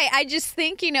 And you're right. I just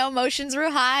think, emotions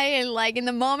were high and like in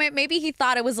the moment, maybe he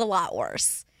thought it was a lot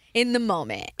worse in the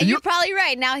moment. And you're probably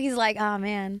right. Now he's like, oh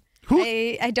man,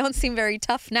 I don't seem very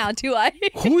tough now, do I?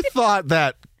 Who thought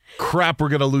that crap we're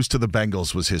going to lose to the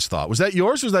Bengals was his thought? Was that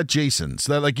yours or was that Jason's?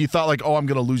 That like you thought like, oh, I'm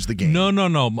going to lose the game? No.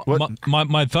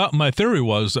 My theory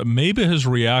was that maybe his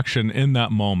reaction in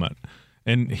that moment,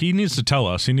 and he needs to tell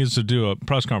us, he needs to do a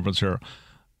press conference here.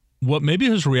 What maybe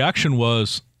his reaction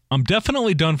was, I'm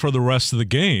definitely done for the rest of the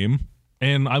game,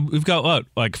 and we've got,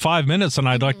 like 5 minutes, and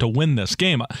I'd like to win this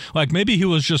game. Like maybe he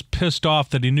was just pissed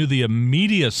off that he knew the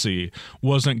immediacy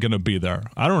wasn't going to be there.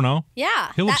 I don't know.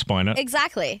 Yeah. He'll explain it.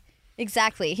 Exactly.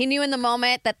 He knew in the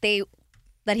moment that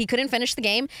he couldn't finish the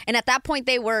game, and at that point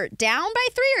they were down by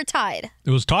 3 or tied?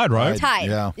 It was tied, right? Tied.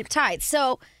 Yeah. Tied.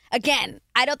 So again,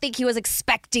 I don't think he was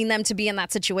expecting them to be in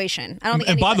that situation. I don't think.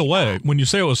 And by the way, when you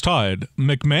say it was tied,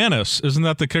 McManus, isn't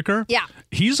that the kicker? Yeah.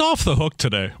 He's off the hook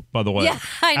today, by the way. Yeah,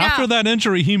 I know. After that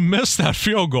injury, he missed that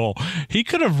field goal. He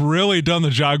could have really done the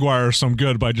Jaguars some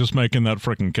good by just making that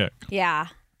freaking kick. Yeah.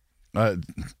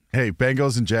 Hey,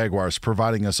 Bengals and Jaguars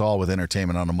providing us all with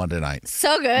entertainment on a Monday night.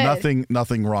 So good.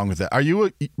 Nothing wrong with that.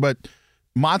 But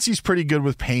Montzy's pretty good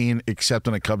with pain, except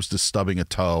when it comes to stubbing a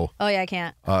toe. Oh yeah, I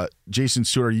can't. Jason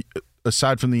Stewart,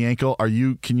 aside from the ankle,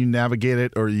 can you navigate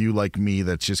it, or are you like me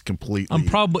that's just completely? I'm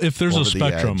probably if there's a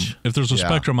spectrum. If there's a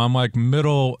spectrum, I'm like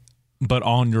middle, but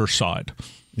on your side.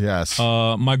 Yes.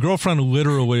 My girlfriend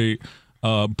literally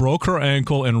broke her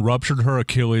ankle and ruptured her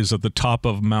Achilles at the top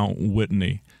of Mount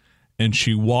Whitney, and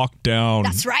she walked down.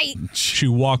 That's right. She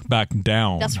walked back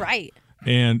down. That's right.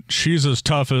 And she's as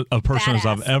tough a person as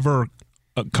I've ever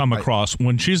come across.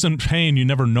 When she's in pain, you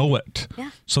never know it.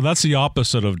 Yeah. So that's the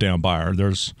opposite of Dan Byer.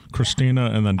 There's Christina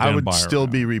and then Dan Byer. I would still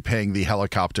be repaying the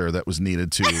helicopter that was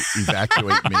needed to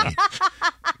evacuate me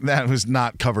that was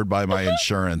not covered by my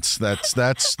insurance.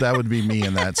 That would be me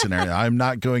in that scenario. I'm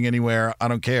not going anywhere. I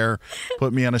don't care.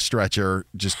 Put me on a stretcher.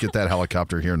 Just get that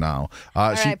helicopter here now.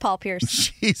 All right, Paul Pierce.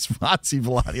 She's Monty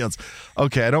Bolaños.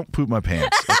 Okay, I don't poop my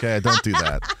pants. Okay, I don't do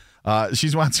that.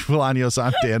 She's Monty Bolaños.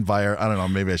 I'm Dan Byer. I don't know.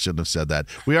 Maybe I shouldn't have said that.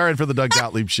 We are in for the Doug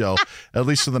Gottlieb Show, at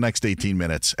least for the next 18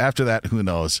 minutes. After that, who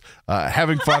knows?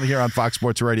 Having fun here on Fox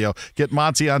Sports Radio. Get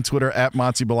Monty on Twitter at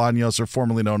Monty Bolaños, or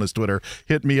formerly known as Twitter.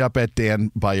 Hit me up at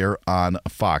Dan Byer on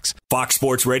Fox. Fox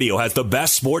Sports Radio has the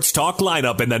best sports talk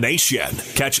lineup in the nation.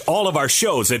 Catch all of our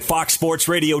shows at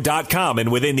foxsportsradio.com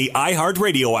and within the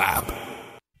iHeartRadio app.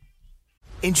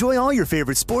 Enjoy all your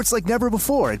favorite sports like never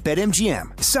before at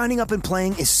BetMGM. Signing up and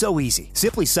playing is so easy.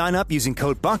 Simply sign up using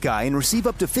code Buckeye and receive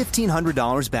up to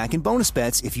 $1,500 back in bonus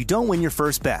bets if you don't win your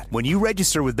first bet. When you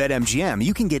register with BetMGM,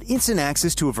 you can get instant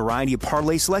access to a variety of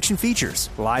parlay selection features,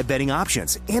 live betting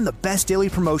options, and the best daily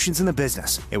promotions in the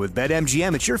business. And with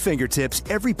BetMGM at your fingertips,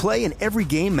 every play and every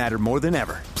game matter more than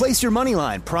ever. Place your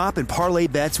moneyline, prop, and parlay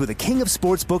bets with the king of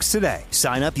sportsbooks today.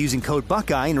 Sign up using code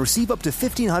Buckeye and receive up to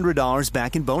 $1,500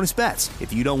 back in bonus bets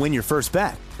if you don't win your first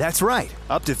bet. That's right,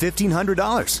 up to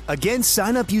 $1,500. Again,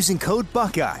 sign up using code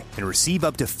Buckeye and receive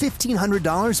up to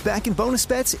 $1,500 back in bonus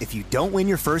bets if you don't win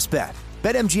your first bet.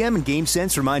 BetMGM and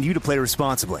GameSense remind you to play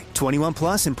responsibly. 21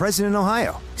 plus and present in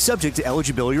Ohio. Subject to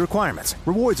eligibility requirements.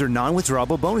 Rewards are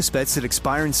non-withdrawable bonus bets that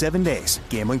expire in 7 days.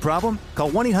 Gambling problem?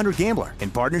 Call 1-800-GAMBLER in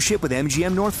partnership with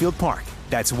MGM Northfield Park.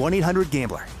 That's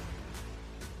 1-800-GAMBLER.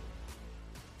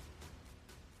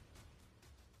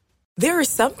 There are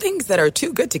some things that are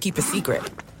too good to keep a secret.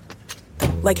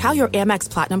 Like how your Amex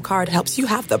Platinum card helps you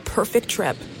have the perfect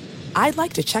trip. I'd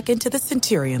like to check into the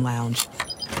Centurion Lounge.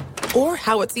 Or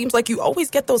how it seems like you always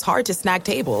get those hard-to-snag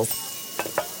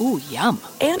tables. Ooh, yum.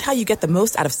 And how you get the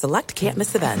most out of select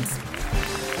can't-miss events.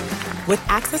 With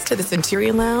access to the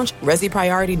Centurion Lounge, Resi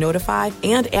Priority Notified,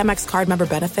 and Amex card member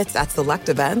benefits at select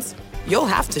events, you'll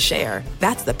have to share.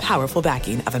 That's the powerful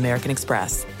backing of American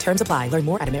Express. Terms apply. Learn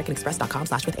more at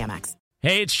americanexpress.com/withAmex.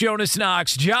 Hey, it's Jonas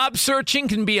Knox. Job searching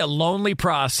can be a lonely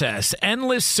process.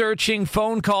 Endless searching,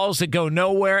 phone calls that go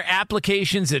nowhere,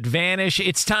 applications that vanish.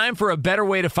 It's time for a better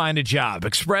way to find a job.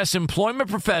 Express Employment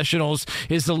Professionals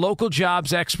is the local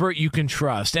jobs expert you can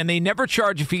trust, and they never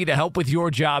charge a fee to help with your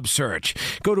job search.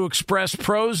 Go to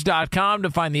expresspros.com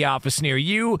to find the office near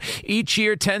you. Each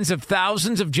year, tens of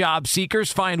thousands of job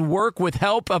seekers find work with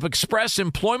help of Express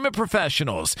Employment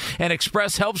Professionals, and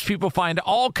Express helps people find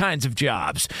all kinds of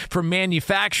jobs, from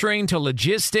manufacturing to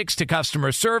logistics to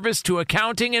customer service to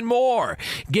accounting and more.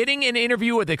 Getting an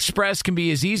interview with Express can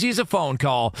be as easy as a phone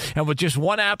call, and with just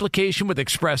one application with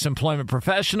Express Employment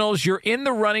Professionals, you're in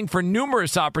the running for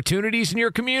numerous opportunities in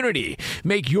your community.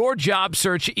 Make your job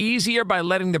search easier by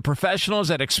letting the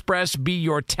professionals at Express be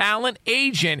your talent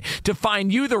agent to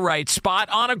find you the right spot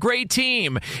on a great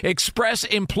team. Express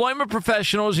Employment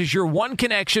Professionals is your one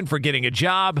connection for getting a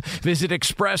job. Visit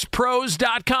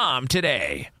expresspros.com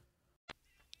today.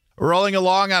 Rolling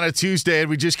along on a Tuesday, and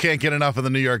we just can't get enough of the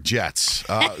New York Jets.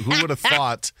 Who would have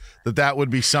thought that would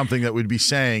be something that we'd be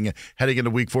saying heading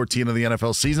into Week 14 of the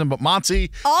NFL season? But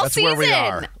Monty, that's where we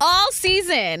are. All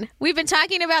season. We've been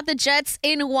talking about the Jets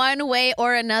in one way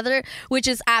or another, which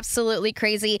is absolutely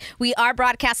crazy. We are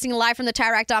broadcasting live from the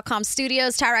TireRack.com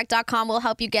studios. TireRack.com will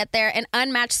help you get there. An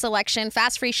unmatched selection,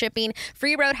 fast free shipping,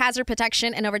 free road hazard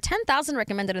protection, and over 10,000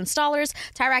 recommended installers.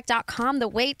 TireRack.com, the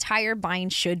way tire buying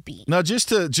should be. Now, just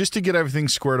to get everything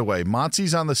squared away,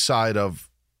 Monty's on the side of,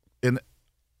 and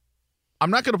I'm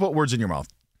not going to put words in your mouth.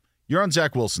 You're on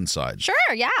Zach Wilson's side. Sure,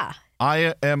 yeah.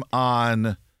 I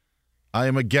am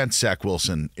against Zach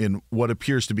Wilson in what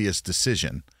appears to be his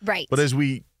decision. Right. But as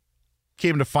we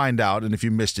came to find out, and if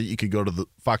you missed it, you could go to the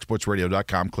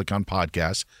foxsportsradio.com, click on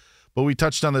podcasts. But we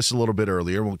touched on this a little bit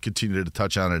earlier. We'll continue to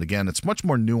touch on it again. It's much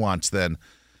more nuanced than,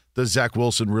 does Zach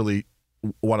Wilson really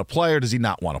want to play or does he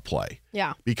not want to play?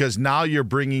 Yeah. Because now you're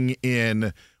bringing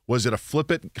in, was it a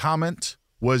flip it comment?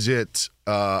 Was it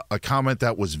a comment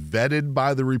that was vetted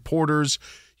by the reporters?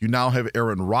 You now have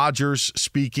Aaron Rodgers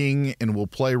speaking, and we'll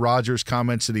play Rodgers'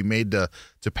 comments that he made to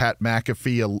Pat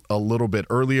McAfee a little bit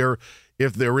earlier.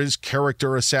 If there is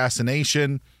character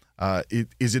assassination,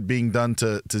 is it being done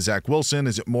to Zach Wilson?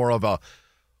 Is it more of a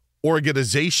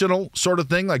organizational sort of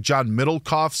thing like John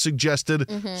Middlecoff suggested?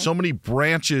 Mm-hmm. So many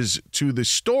branches to the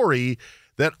story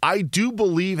that I do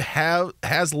believe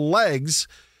has legs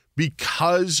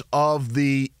because of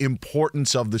the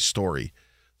importance of the story.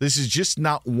 This is just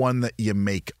not one that you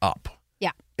make up.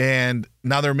 Yeah. And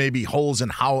now there may be holes in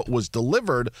how it was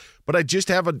delivered, but I just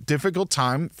have a difficult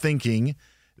time thinking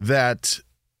that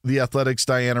the Athletics'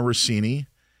 Diana Rossini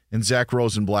and Zach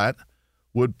Rosenblatt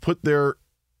would put their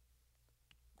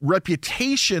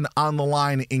reputation on the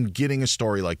line in getting a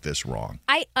story like this wrong.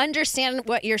 I understand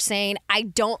what you're saying. I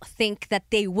don't think that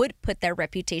they would put their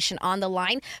reputation on the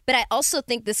line, but I also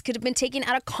think this could have been taken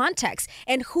out of context.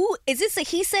 And who is this a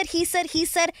he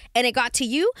said, and it got to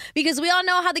you? Because we all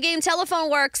know how the game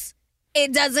telephone works.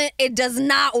 It does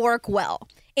not work well.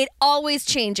 It always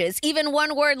changes. Even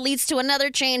one word leads to another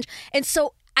change. And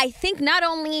so I think not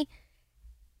only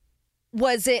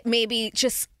was it maybe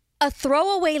just a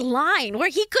throwaway line where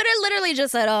he could have literally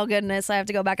just said, oh, goodness, I have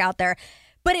to go back out there.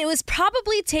 But it was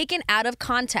probably taken out of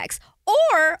context.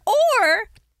 Or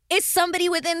is somebody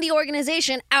within the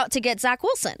organization out to get Zach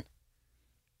Wilson?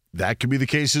 That could be the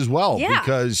case as well. Yeah.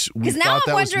 Because we now thought I'm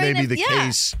that was wondering maybe if- the yeah.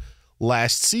 case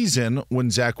last season when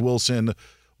Zach Wilson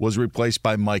was replaced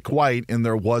by Mike White, and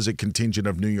there was a contingent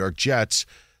of New York Jets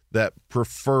that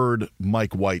preferred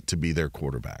Mike White to be their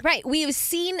quarterback. Right. We've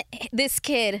seen this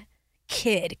kid,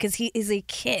 because he is a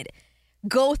kid,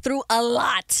 go through a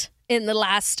lot in the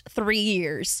last 3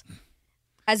 years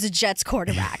as a Jets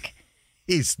quarterback.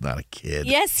 He's not a kid.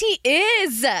 Yes, he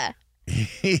is.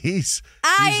 He's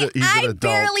I an adult.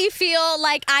 barely feel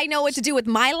like I know what to do with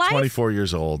my life. 24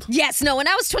 years old. Yes, no, when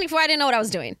I was 24, I didn't know what I was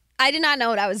doing. I did not know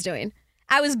what I was doing.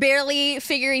 I was barely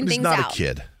figuring He's things not out. a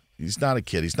kid. He's not a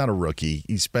kid. He's not a rookie.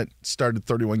 He started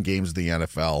 31 games in the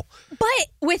NFL. But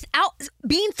without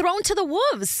being thrown to the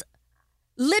wolves,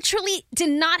 literally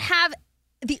did not have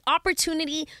the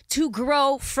opportunity to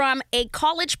grow from a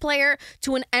college player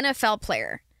to an NFL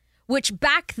player, which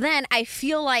back then I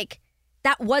feel like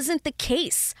that wasn't the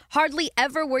case. Hardly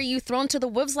ever were you thrown to the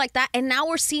wolves like that. And now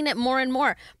we're seeing it more and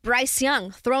more. Bryce Young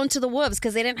thrown to the wolves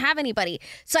because they didn't have anybody.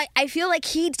 So I feel like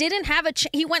he didn't have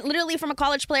he went literally from a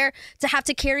college player to have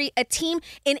to carry a team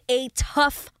in a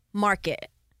tough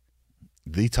market.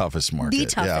 The toughest market. The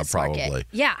toughest yeah, probably. market.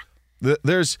 Yeah.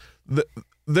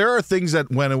 There are things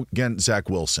that went against Zach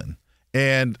Wilson.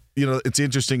 And, you know, it's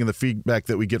interesting in the feedback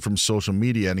that we get from social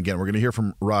media. And again, we're going to hear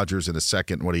from Rodgers in a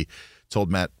second, what he told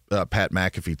Pat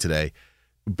McAfee today.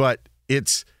 But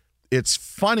it's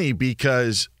funny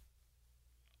because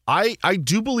I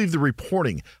do believe the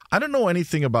reporting. I don't know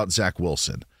anything about Zach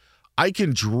Wilson. I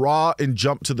can draw and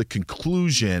jump to the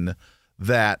conclusion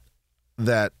that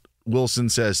Wilson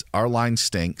says our line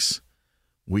stinks.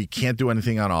 We can't do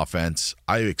anything on offense.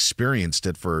 I experienced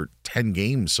it for 10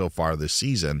 games so far this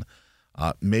season.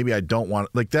 Maybe I don't want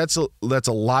that's a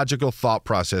logical thought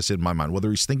process in my mind. Whether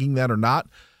he's thinking that or not,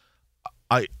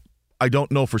 I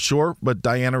don't know for sure. But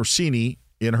Diana Rossini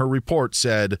in her report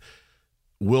said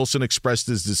Wilson expressed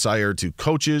his desire to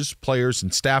coaches, players,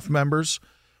 and staff members.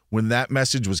 When that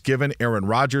message was given, Aaron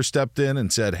Rodgers stepped in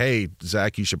and said, "Hey,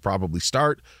 Zach, you should probably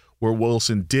start." Where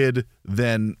Wilson did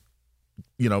then,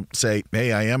 say,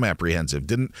 "Hey, I am apprehensive."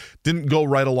 Didn't go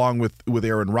right along with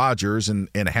Aaron Rodgers and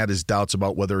had his doubts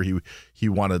about whether he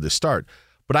wanted to start.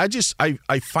 But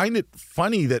I find it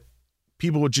funny that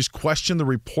people would just question the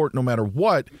report no matter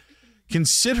what,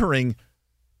 considering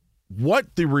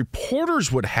what the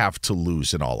reporters would have to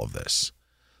lose in all of this.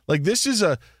 Like this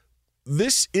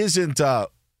isn't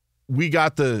we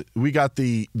got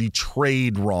the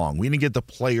trade wrong. We didn't get the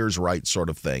players right sort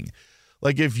of thing.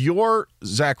 Like if you're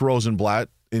Zach Rosenblatt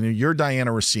and you're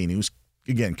Diana Rossini, who's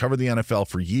again covered the NFL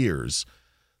for years,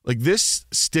 like this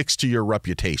sticks to your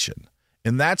reputation.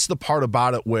 And that's the part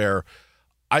about it where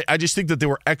I just think that they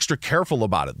were extra careful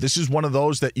about it. This is one of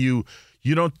those that you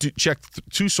don't check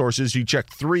two sources, you check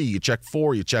 3, you check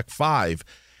 4, you check 5.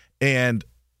 And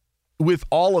with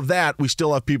all of that, we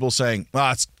still have people saying,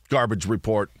 it's garbage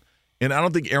report. And I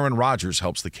don't think Aaron Rodgers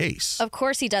helps the case. Of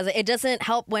course he doesn't. It doesn't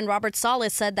help when Robert Saleh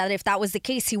said that if that was the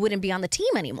case, he wouldn't be on the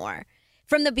team anymore.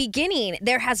 From the beginning,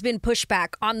 there has been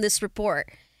pushback on this report.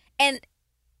 And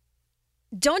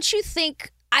don't you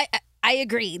think, I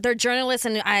agree, they're journalists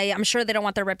and I'm sure they don't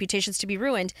want their reputations to be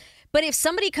ruined. But if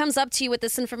somebody comes up to you with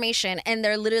this information and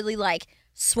they're literally like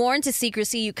sworn to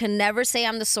secrecy, you can never say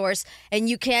I'm the source and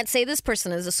you can't say this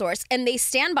person is the source, and they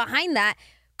stand behind that,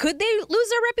 could they lose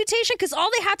their reputation? Because all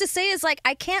they have to say is like,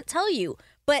 I can't tell you,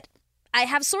 but I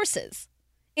have sources.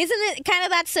 Isn't it kind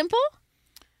of that simple?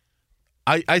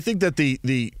 I think that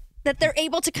that they're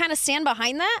able to kind of stand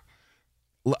behind that?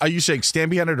 Are you saying stand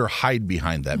behind it or hide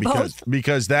behind that?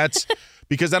 Because that's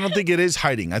because I don't think it is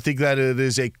hiding. I think that it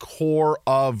is a core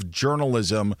of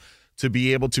journalism to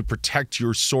be able to protect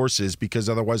your sources, because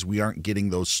otherwise we aren't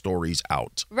getting those stories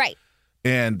out. Right.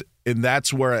 And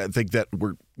that's where I think that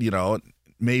we're,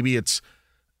 maybe it's,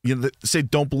 say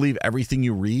don't believe everything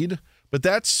you read, but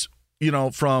that's,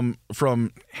 from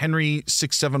Henry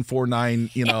 6749,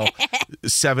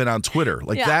 7 on Twitter.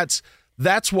 Like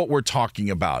that's what we're talking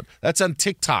about. That's on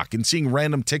TikTok and seeing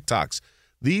random TikToks.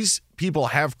 These people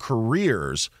have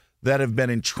careers that have been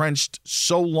entrenched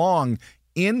so long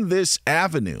in this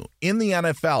avenue, in the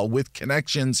NFL, with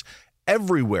connections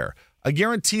everywhere. I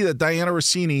guarantee that Diana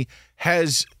Rossini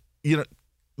has,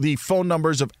 the phone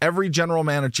numbers of every general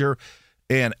manager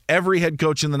and every head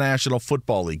coach in the National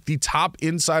Football League. The top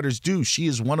insiders do. She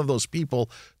is one of those people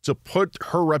to put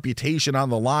her reputation on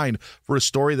the line for a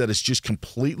story that is just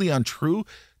completely untrue.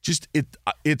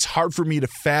 It's hard for me to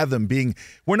fathom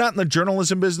we're not in the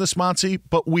journalism business, Monty,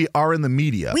 but we are in the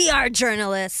media. We are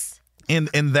journalists. And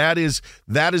that is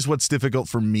what's difficult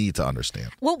for me to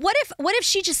understand. Well, what if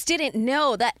she just didn't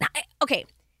know that? Okay,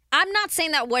 I'm not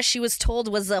saying that what she was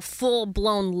told was a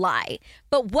full-blown lie,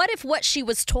 but what if what she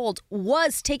was told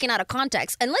was taken out of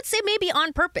context? And let's say maybe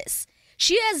on purpose.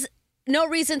 She has no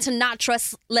reason to not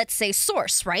trust, let's say,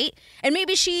 source, right? And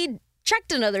maybe she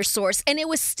checked another source, and it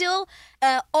was still,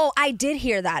 I did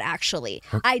hear that, actually.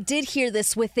 I did hear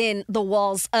this within the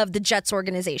walls of the Jets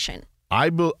organization. I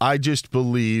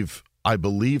believe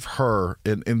her,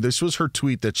 and this was her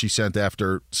tweet that she sent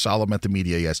after Salah met the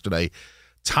media yesterday.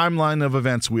 Timeline of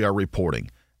events we are reporting.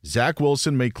 Zach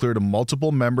Wilson made clear to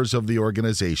multiple members of the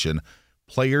organization,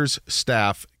 players,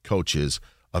 staff, coaches,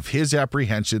 of his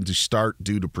apprehension to start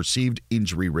due to perceived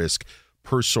injury risk.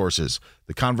 Per sources,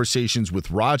 the conversations with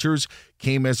Rodgers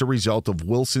came as a result of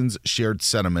Wilson's shared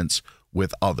sentiments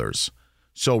with others.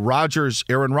 So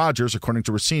Aaron Rodgers, according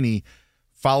to Rossini,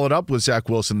 followed up with Zach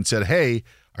Wilson and said, hey,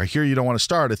 I hear you don't want to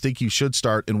start. I think you should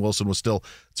start. And Wilson was still,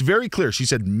 it's very clear. She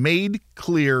said, made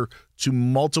clear to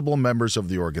multiple members of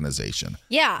the organization.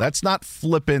 Yeah. That's not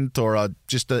flippant or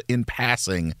just in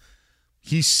passing.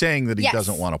 He's saying that he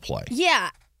doesn't want to play. Yeah.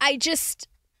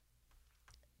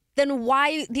 Then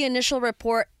why the initial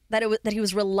report that he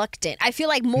was reluctant? I feel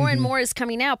like more and more is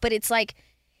coming out, but it's like,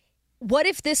 what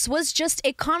if this was just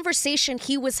a conversation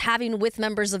he was having with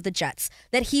members of the Jets,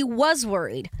 that he was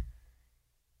worried?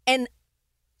 And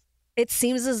it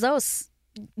seems as though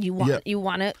you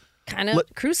want to kind of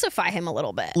crucify him a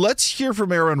little bit. Let's hear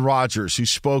from Aaron Rodgers, who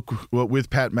spoke with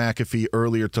Pat McAfee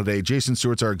earlier today. Jason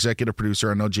Stewart's our executive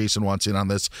producer. I know Jason wants in on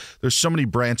this. There's so many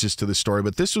branches to this story,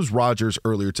 but this was Rodgers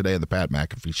earlier today on the Pat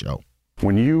McAfee show.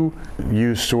 When you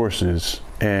use sources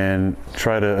and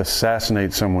try to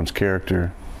assassinate someone's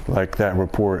character like that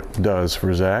report does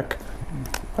for Zach,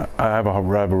 I have a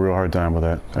real hard time with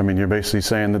that. I mean, you're basically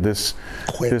saying that this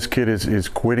kid is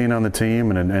quitting on the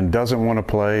team and doesn't want to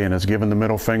play and has given the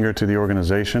middle finger to the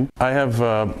organization. I have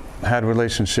had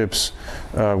relationships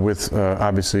with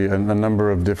obviously a number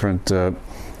of different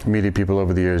media people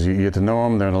over the years. You get to know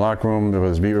them. They're in the locker room. There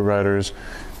was beat writers.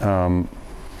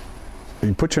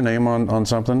 You put your name on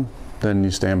something, then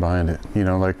you stand behind it.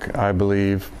 Like I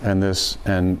believe in this,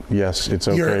 and yes, it's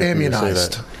okay. You're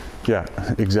immunized. To say that. Yeah,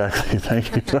 exactly.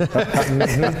 Thank you. Yep.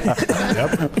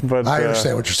 But I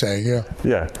understand what you're saying. Yeah.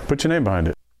 Yeah. Put your name behind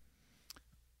it.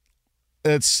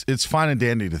 It's fine and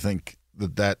dandy to think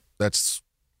that's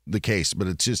the case, but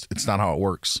it's not how it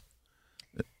works.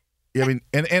 I mean,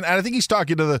 and I think he's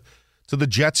talking to the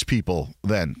Jets people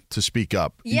then to speak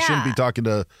up. Yeah. He shouldn't be talking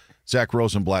to Zach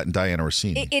Rosenblatt and Diana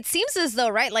Rossini. It seems as though,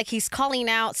 right, like he's calling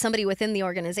out somebody within the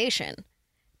organization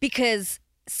because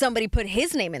somebody put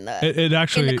his name in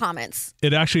the comments.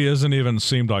 It actually isn't even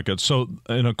seemed like it. So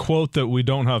in a quote that we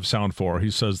don't have sound for, he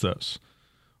says this: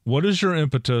 what is your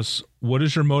impetus? What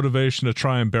is your motivation to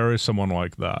try and bury someone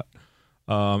like that?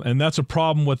 And that's a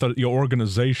problem with your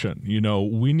organization.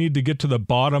 We need to get to the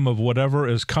bottom of whatever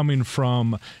is coming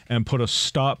from and put a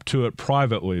stop to it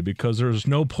privately, because there's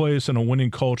no place in a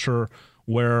winning culture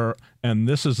where, and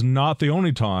this is not the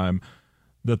only time,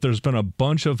 that there's been a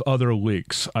bunch of other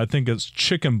leaks. I think it's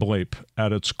chicken bleep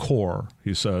at its core,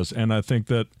 he says, and I think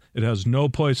that it has no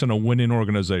place in a winning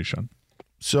organization.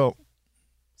 So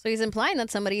he's implying that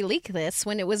somebody leaked this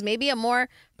when it was maybe a more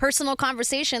personal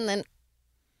conversation than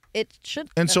it should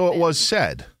have And so been. It was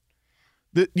said.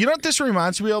 You know what this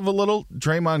reminds me of a little?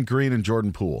 Draymond Green and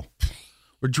Jordan Poole.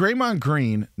 Where Draymond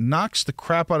Green knocks the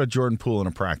crap out of Jordan Poole in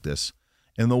a practice,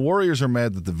 and the Warriors are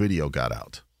mad that the video got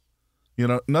out.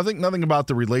 Nothing about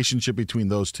the relationship between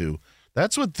those two.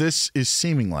 That's what this is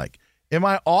seeming like. Am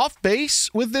I off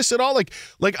base with this at all?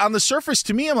 Like on the surface,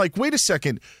 to me, I'm like, wait a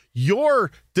second. You're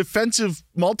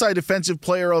multi-defensive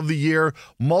player of the year,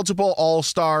 multiple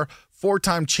all-star,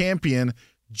 4-time champion,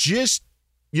 just,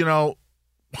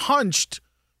 hunched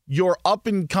your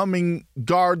up-and-coming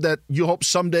guard that you hope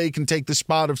someday can take the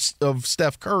spot of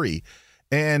Steph Curry,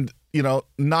 and,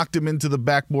 knocked him into the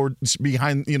backboard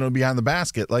behind the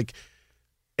basket.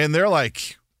 And they're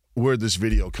like, where'd this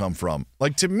video come from?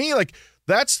 To me,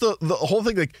 that's the whole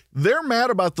thing. They're mad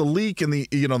about the leak and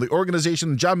the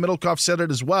organization. John Middlecoff said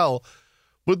it as well.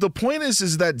 But the point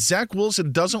is that Zach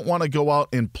Wilson doesn't want to go out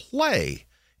and play.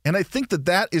 And I think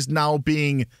that is now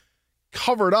being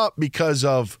covered up because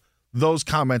of those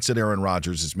comments that Aaron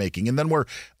Rodgers is making. And then we're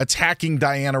attacking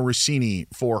Diana Rossini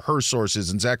for her sources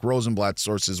and Zach Rosenblatt's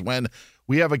sources when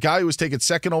we have a guy who was taken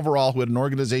second overall who had an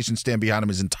organization stand behind him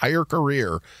his entire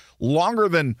career, longer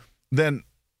than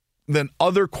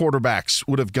other quarterbacks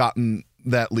would have gotten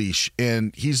that leash.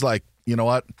 And he's like, you know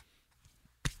what?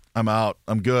 I'm out.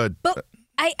 I'm good. But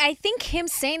I think him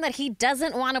saying that he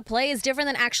doesn't want to play is different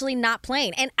than actually not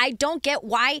playing. And I don't get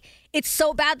why it's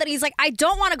so bad that he's like, I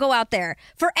don't want to go out there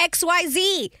for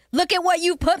XYZ. Look at what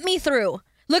you put me through.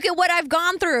 Look at what I've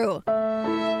gone through.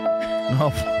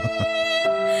 Oh.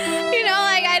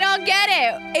 I don't get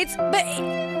it.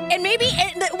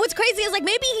 What's crazy is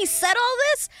maybe he said all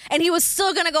this and he was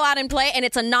still going to go out and play and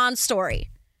it's a non-story.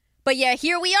 But yeah,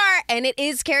 here we are and it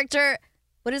is character,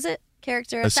 what is it?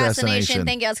 Character assassination.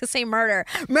 Thank you. I was going to say murder.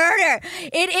 Murder.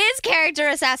 It is character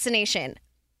assassination.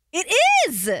 It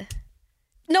is.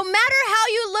 No matter how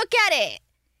you look at it,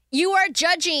 you are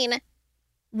judging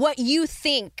what you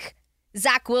think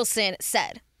Zach Wilson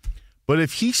said. But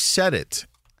if he said it,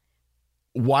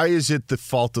 why is it the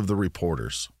fault of the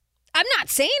reporters? I'm not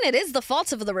saying it is the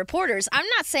fault of the reporters. I'm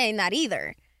not saying that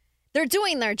either. They're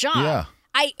doing their job. Yeah.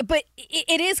 But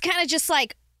it is kind of just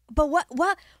but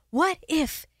what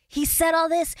if he said all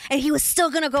this and he was still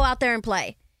going to go out there and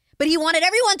play? But he wanted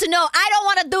everyone to know, I don't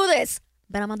want to do this,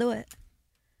 but I'm going to do it.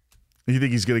 You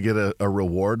think he's going to get a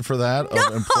reward for that? No.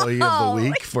 Of Employee of the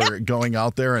Week for going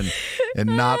out there and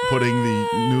not putting the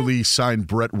newly signed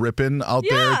Brett Rippon out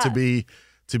there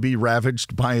to be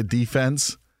ravaged by a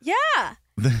defense? Yeah.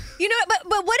 But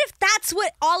what if that's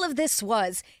what all of this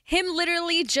was? Him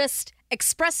literally just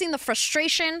expressing the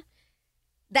frustration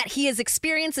that he has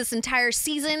experienced this entire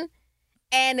season,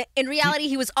 and in reality,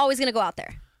 he was always going to go out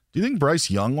there. Do you think Bryce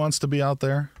Young wants to be out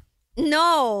there?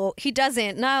 No, he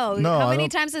doesn't. No. How many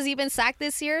times has he been sacked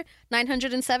this year?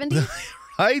 970?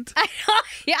 Right?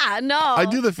 Yeah, no. I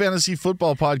do the fantasy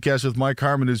football podcast with Mike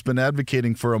Harmon, who's been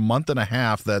advocating for a month and a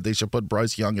half that they should put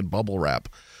Bryce Young in bubble wrap.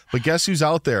 But guess who's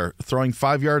out there throwing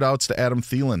 5-yard outs to Adam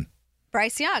Thielen?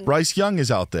 Bryce Young. Bryce Young is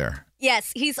out there.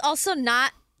 Yes, he's also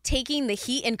not taking the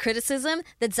heat and criticism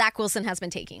that Zach Wilson has been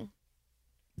taking.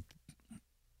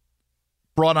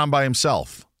 Brought on by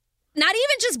himself. Not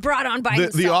even just brought on by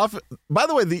himself. By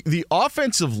the way, the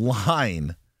offensive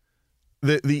line,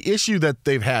 the issue that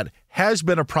they've had has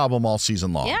been a problem all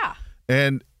season long. Yeah.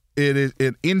 And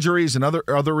it injuries and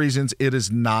other reasons, it has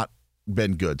not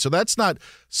been good. So that's not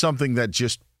something that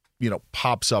just,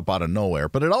 pops up out of nowhere.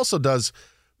 But it also does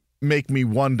make me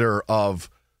wonder of,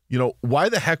 why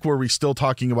the heck were we still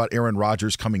talking about Aaron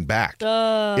Rodgers coming back?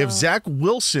 If Zach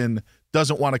Wilson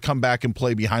doesn't want to come back and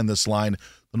play behind this line,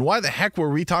 then why the heck were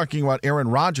we talking about Aaron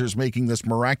Rodgers making this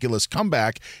miraculous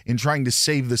comeback and trying to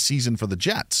save the season for the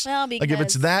Jets? Well, because if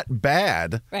it's that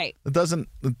bad, right, it doesn't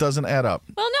add up.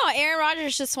 Well, no, Aaron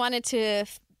Rodgers just wanted to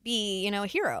be, a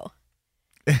hero.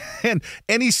 And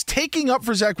he's taking up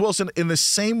for Zach Wilson in the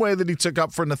same way that he took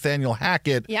up for Nathaniel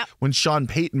Hackett when Sean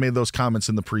Payton made those comments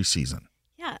in the preseason.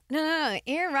 Yeah, no.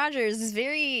 Aaron Rodgers is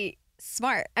very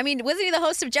smart. I mean, wasn't he the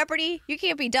host of Jeopardy? You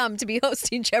can't be dumb to be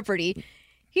hosting Jeopardy.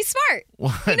 He's smart.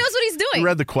 What? He knows what he's doing. He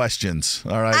read the questions,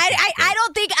 all right? I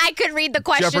don't think I could read the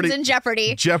questions in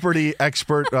Jeopardy. Jeopardy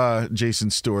expert Jason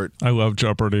Stewart. I love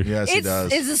Jeopardy. Yes, he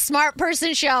does. It's a smart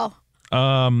person show.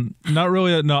 Not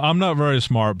really. No, I'm not very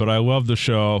smart, but I love the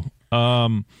show.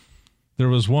 There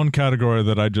was one category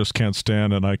that I just can't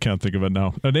stand, and I can't think of it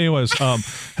now. But anyways,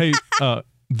 hey,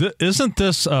 isn't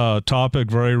this topic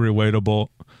very relatable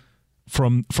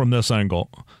from this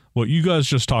angle? What you guys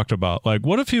just talked about. Like,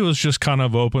 what if he was just kind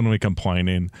of openly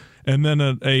complaining, and then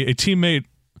a teammate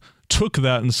took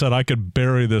that and said, I could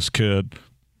bury this kid,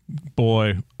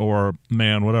 boy or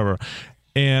man, whatever,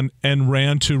 and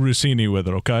ran to Rossini with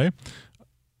it, okay?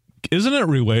 Isn't it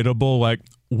relatable? Like,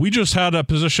 we just had a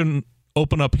position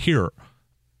open up here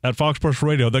at Fox Sports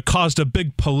Radio that caused a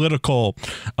big political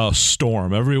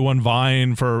storm, everyone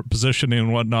vying for positioning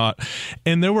and whatnot.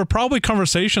 And there were probably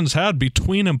conversations had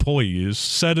between employees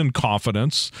said in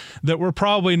confidence that were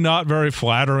probably not very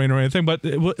flattering or anything, but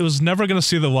it was never going to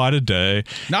see the light of day.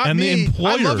 Not and me. The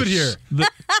employers, I love it here.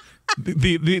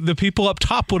 The people up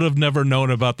top would have never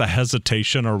known about the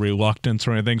hesitation or reluctance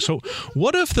or anything. So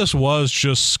what if this was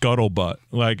just scuttlebutt,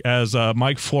 like as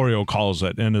Mike Florio calls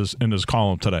it in his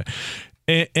column today?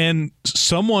 And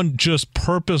someone just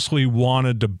purposely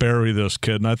wanted to bury this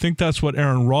kid. And I think that's what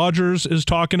Aaron Rodgers is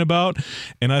talking about.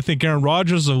 And I think Aaron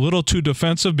Rodgers is a little too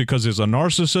defensive because he's a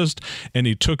narcissist and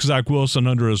he took Zach Wilson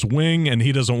under his wing and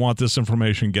he doesn't want this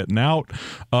information getting out.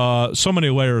 So many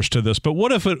layers to this. But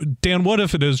what if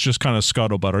it is just kind of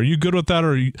scuttlebutt? Are you good with that,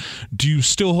 or do you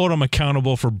still hold him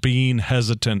accountable for being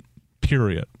hesitant,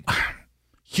 period?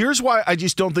 Here's why I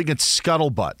just don't think it's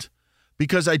scuttlebutt.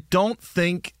 Because I don't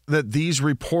think that these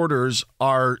reporters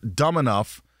are dumb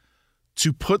enough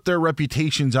to put their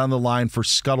reputations on the line for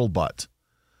scuttlebutt.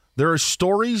 There are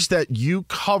stories that you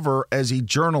cover as a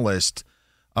journalist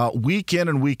week in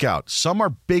and week out. Some are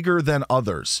bigger than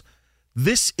others.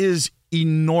 This is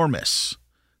enormous.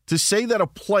 To say that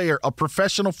a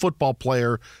professional football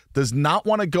player, does not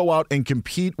want to go out and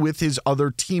compete with his other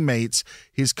teammates,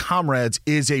 his comrades,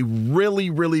 is a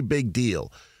really, really big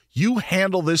deal. You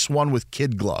handle this one with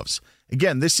kid gloves.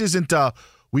 Again, this isn't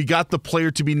we got the player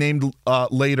to be named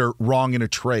later wrong in a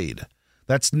trade.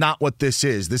 That's not what this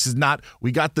is. This is not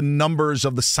we got the numbers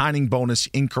of the signing bonus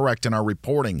incorrect in our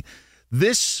reporting.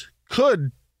 This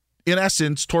could, in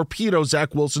essence, torpedo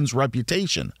Zach Wilson's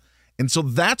reputation. And so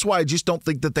that's why I just don't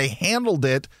think that they handled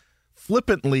it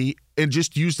flippantly and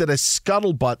just used it as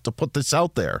scuttlebutt to put this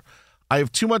out there. I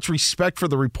have too much respect for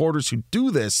the reporters who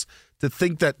do this to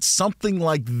think that something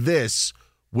like this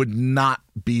would not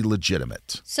be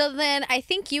legitimate. So then I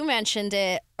think you mentioned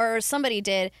it, or somebody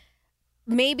did,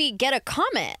 maybe get a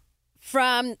comment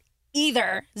from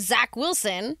either Zach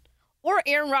Wilson or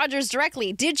Aaron Rodgers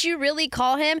directly. Did you really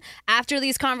call him after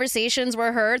these conversations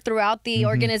were heard throughout the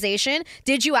organization?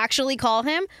 Did you actually call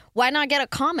him? Why not get a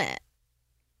comment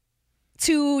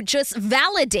to just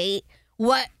validate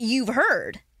what you've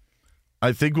heard?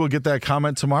 I think we'll get that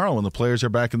comment tomorrow when the players are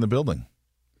back in the building.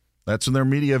 That's when their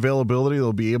media availability.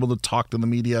 They'll be able to talk to the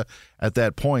media at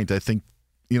that point. I think,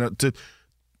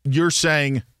 you're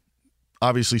saying,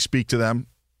 obviously speak to them.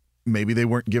 Maybe they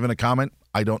weren't given a comment.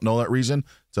 I don't know that reason.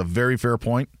 It's a very fair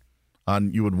point.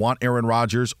 You would want Aaron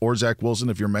Rodgers or Zach Wilson,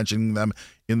 if you're mentioning them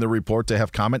in the report, to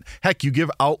have comment. Heck, you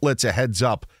give outlets a heads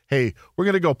up. Hey, we're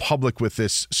going to go public with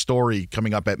this story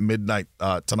coming up at midnight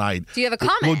tonight. Do you have a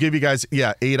comment? We'll give you guys,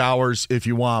 8 hours if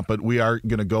you want, but we are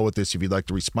going to go with this if you'd like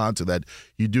to respond to that.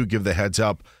 You do give the heads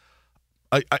up.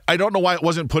 I don't know why it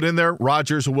wasn't put in there.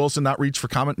 Rodgers or Wilson not reach for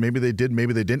comment. Maybe they did,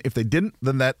 maybe they didn't. If they didn't,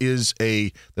 then that is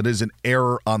an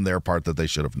error on their part that they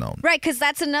should have known. Right, because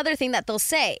that's another thing that they'll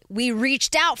say. We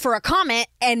reached out for a comment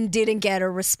and didn't get a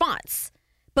response.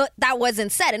 But that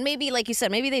wasn't said. And maybe, like you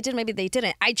said, maybe they did, maybe they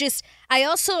didn't. I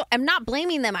also am not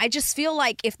blaming them. I just feel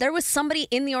like if there was somebody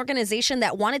in the organization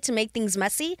that wanted to make things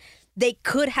messy, they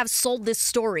could have sold this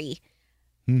story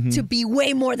to be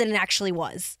way more than it actually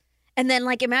was. And then,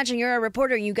 imagine you're a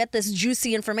reporter and you get this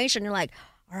juicy information. You're like,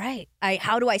 all right,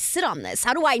 how do I sit on this?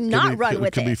 How do I not run with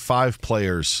it? It could be 5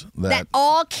 players that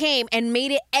all came and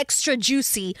made it extra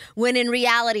juicy when in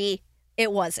reality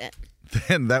it wasn't.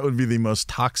 Then that would be the most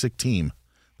toxic team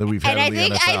that we've had in the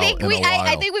NFL I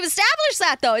think we've established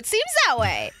that, though. It seems that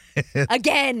way.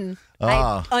 Again,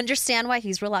 I understand why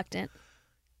he's reluctant.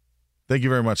 Thank you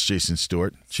very much, Jason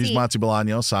Stewart. She's Monty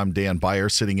Bolaños. I'm Dan Beyer,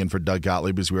 sitting in for Doug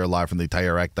Gottlieb as we are live from the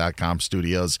TireRack.com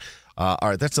studios. All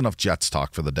right, that's enough Jets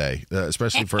talk for the day,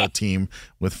 especially for a team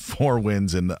with 4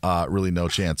 wins and really no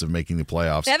chance of making the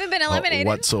playoffs. They haven't been eliminated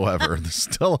whatsoever.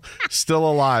 Still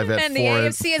alive at and 4 the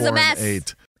AFC is a mess.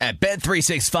 8. At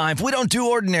Bet365, we don't do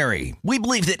ordinary. We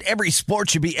believe that every sport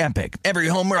should be epic. Every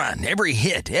home run, every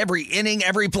hit, every inning,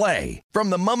 every play. From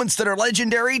the moments that are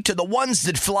legendary to the ones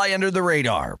that fly under the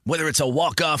radar. Whether it's a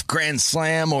walk-off grand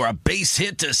slam or a base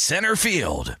hit to center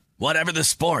field. Whatever the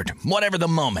sport, whatever the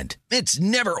moment. It's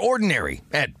never ordinary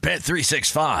at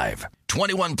Bet365.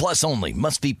 21 plus only.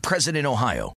 Must be present in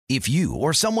Ohio. If you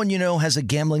or someone you know has a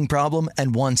gambling problem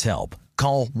and wants help,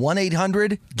 call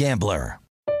 1-800-GAMBLER.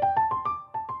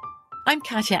 I'm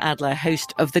Katya Adler,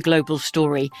 host of The Global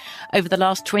Story. Over the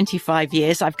last 25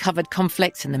 years, I've covered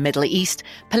conflicts in the Middle East,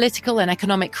 political and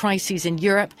economic crises in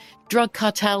Europe, drug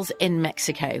cartels in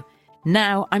Mexico.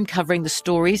 Now I'm covering the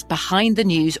stories behind the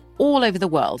news all over the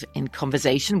world in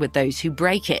conversation with those who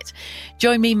break it.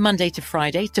 Join me Monday to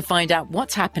Friday to find out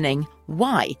what's happening,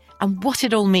 why, and what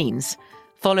it all means.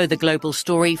 Follow The Global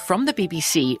Story from the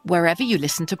BBC wherever you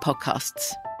listen to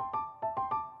podcasts.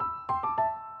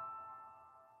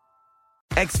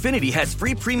 Xfinity has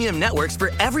free premium networks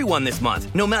for everyone this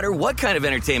month, no matter what kind of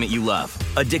entertainment you love.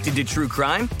 Addicted to true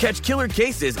crime? Catch killer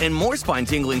cases and more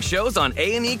spine-tingling shows on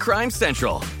A&E Crime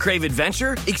Central. Crave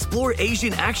adventure? Explore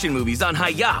Asian action movies on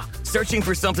Hi-YAH. Searching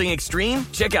for something extreme?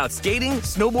 Check out skating,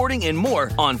 snowboarding, and more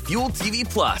on Fuel TV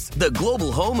Plus, the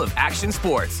global home of action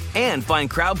sports. And find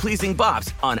crowd-pleasing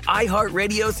bops on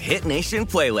iHeartRadio's Hit Nation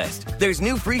playlist. There's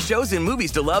new free shows and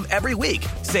movies to love every week.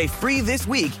 Say free this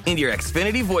week in your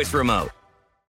Xfinity voice remote.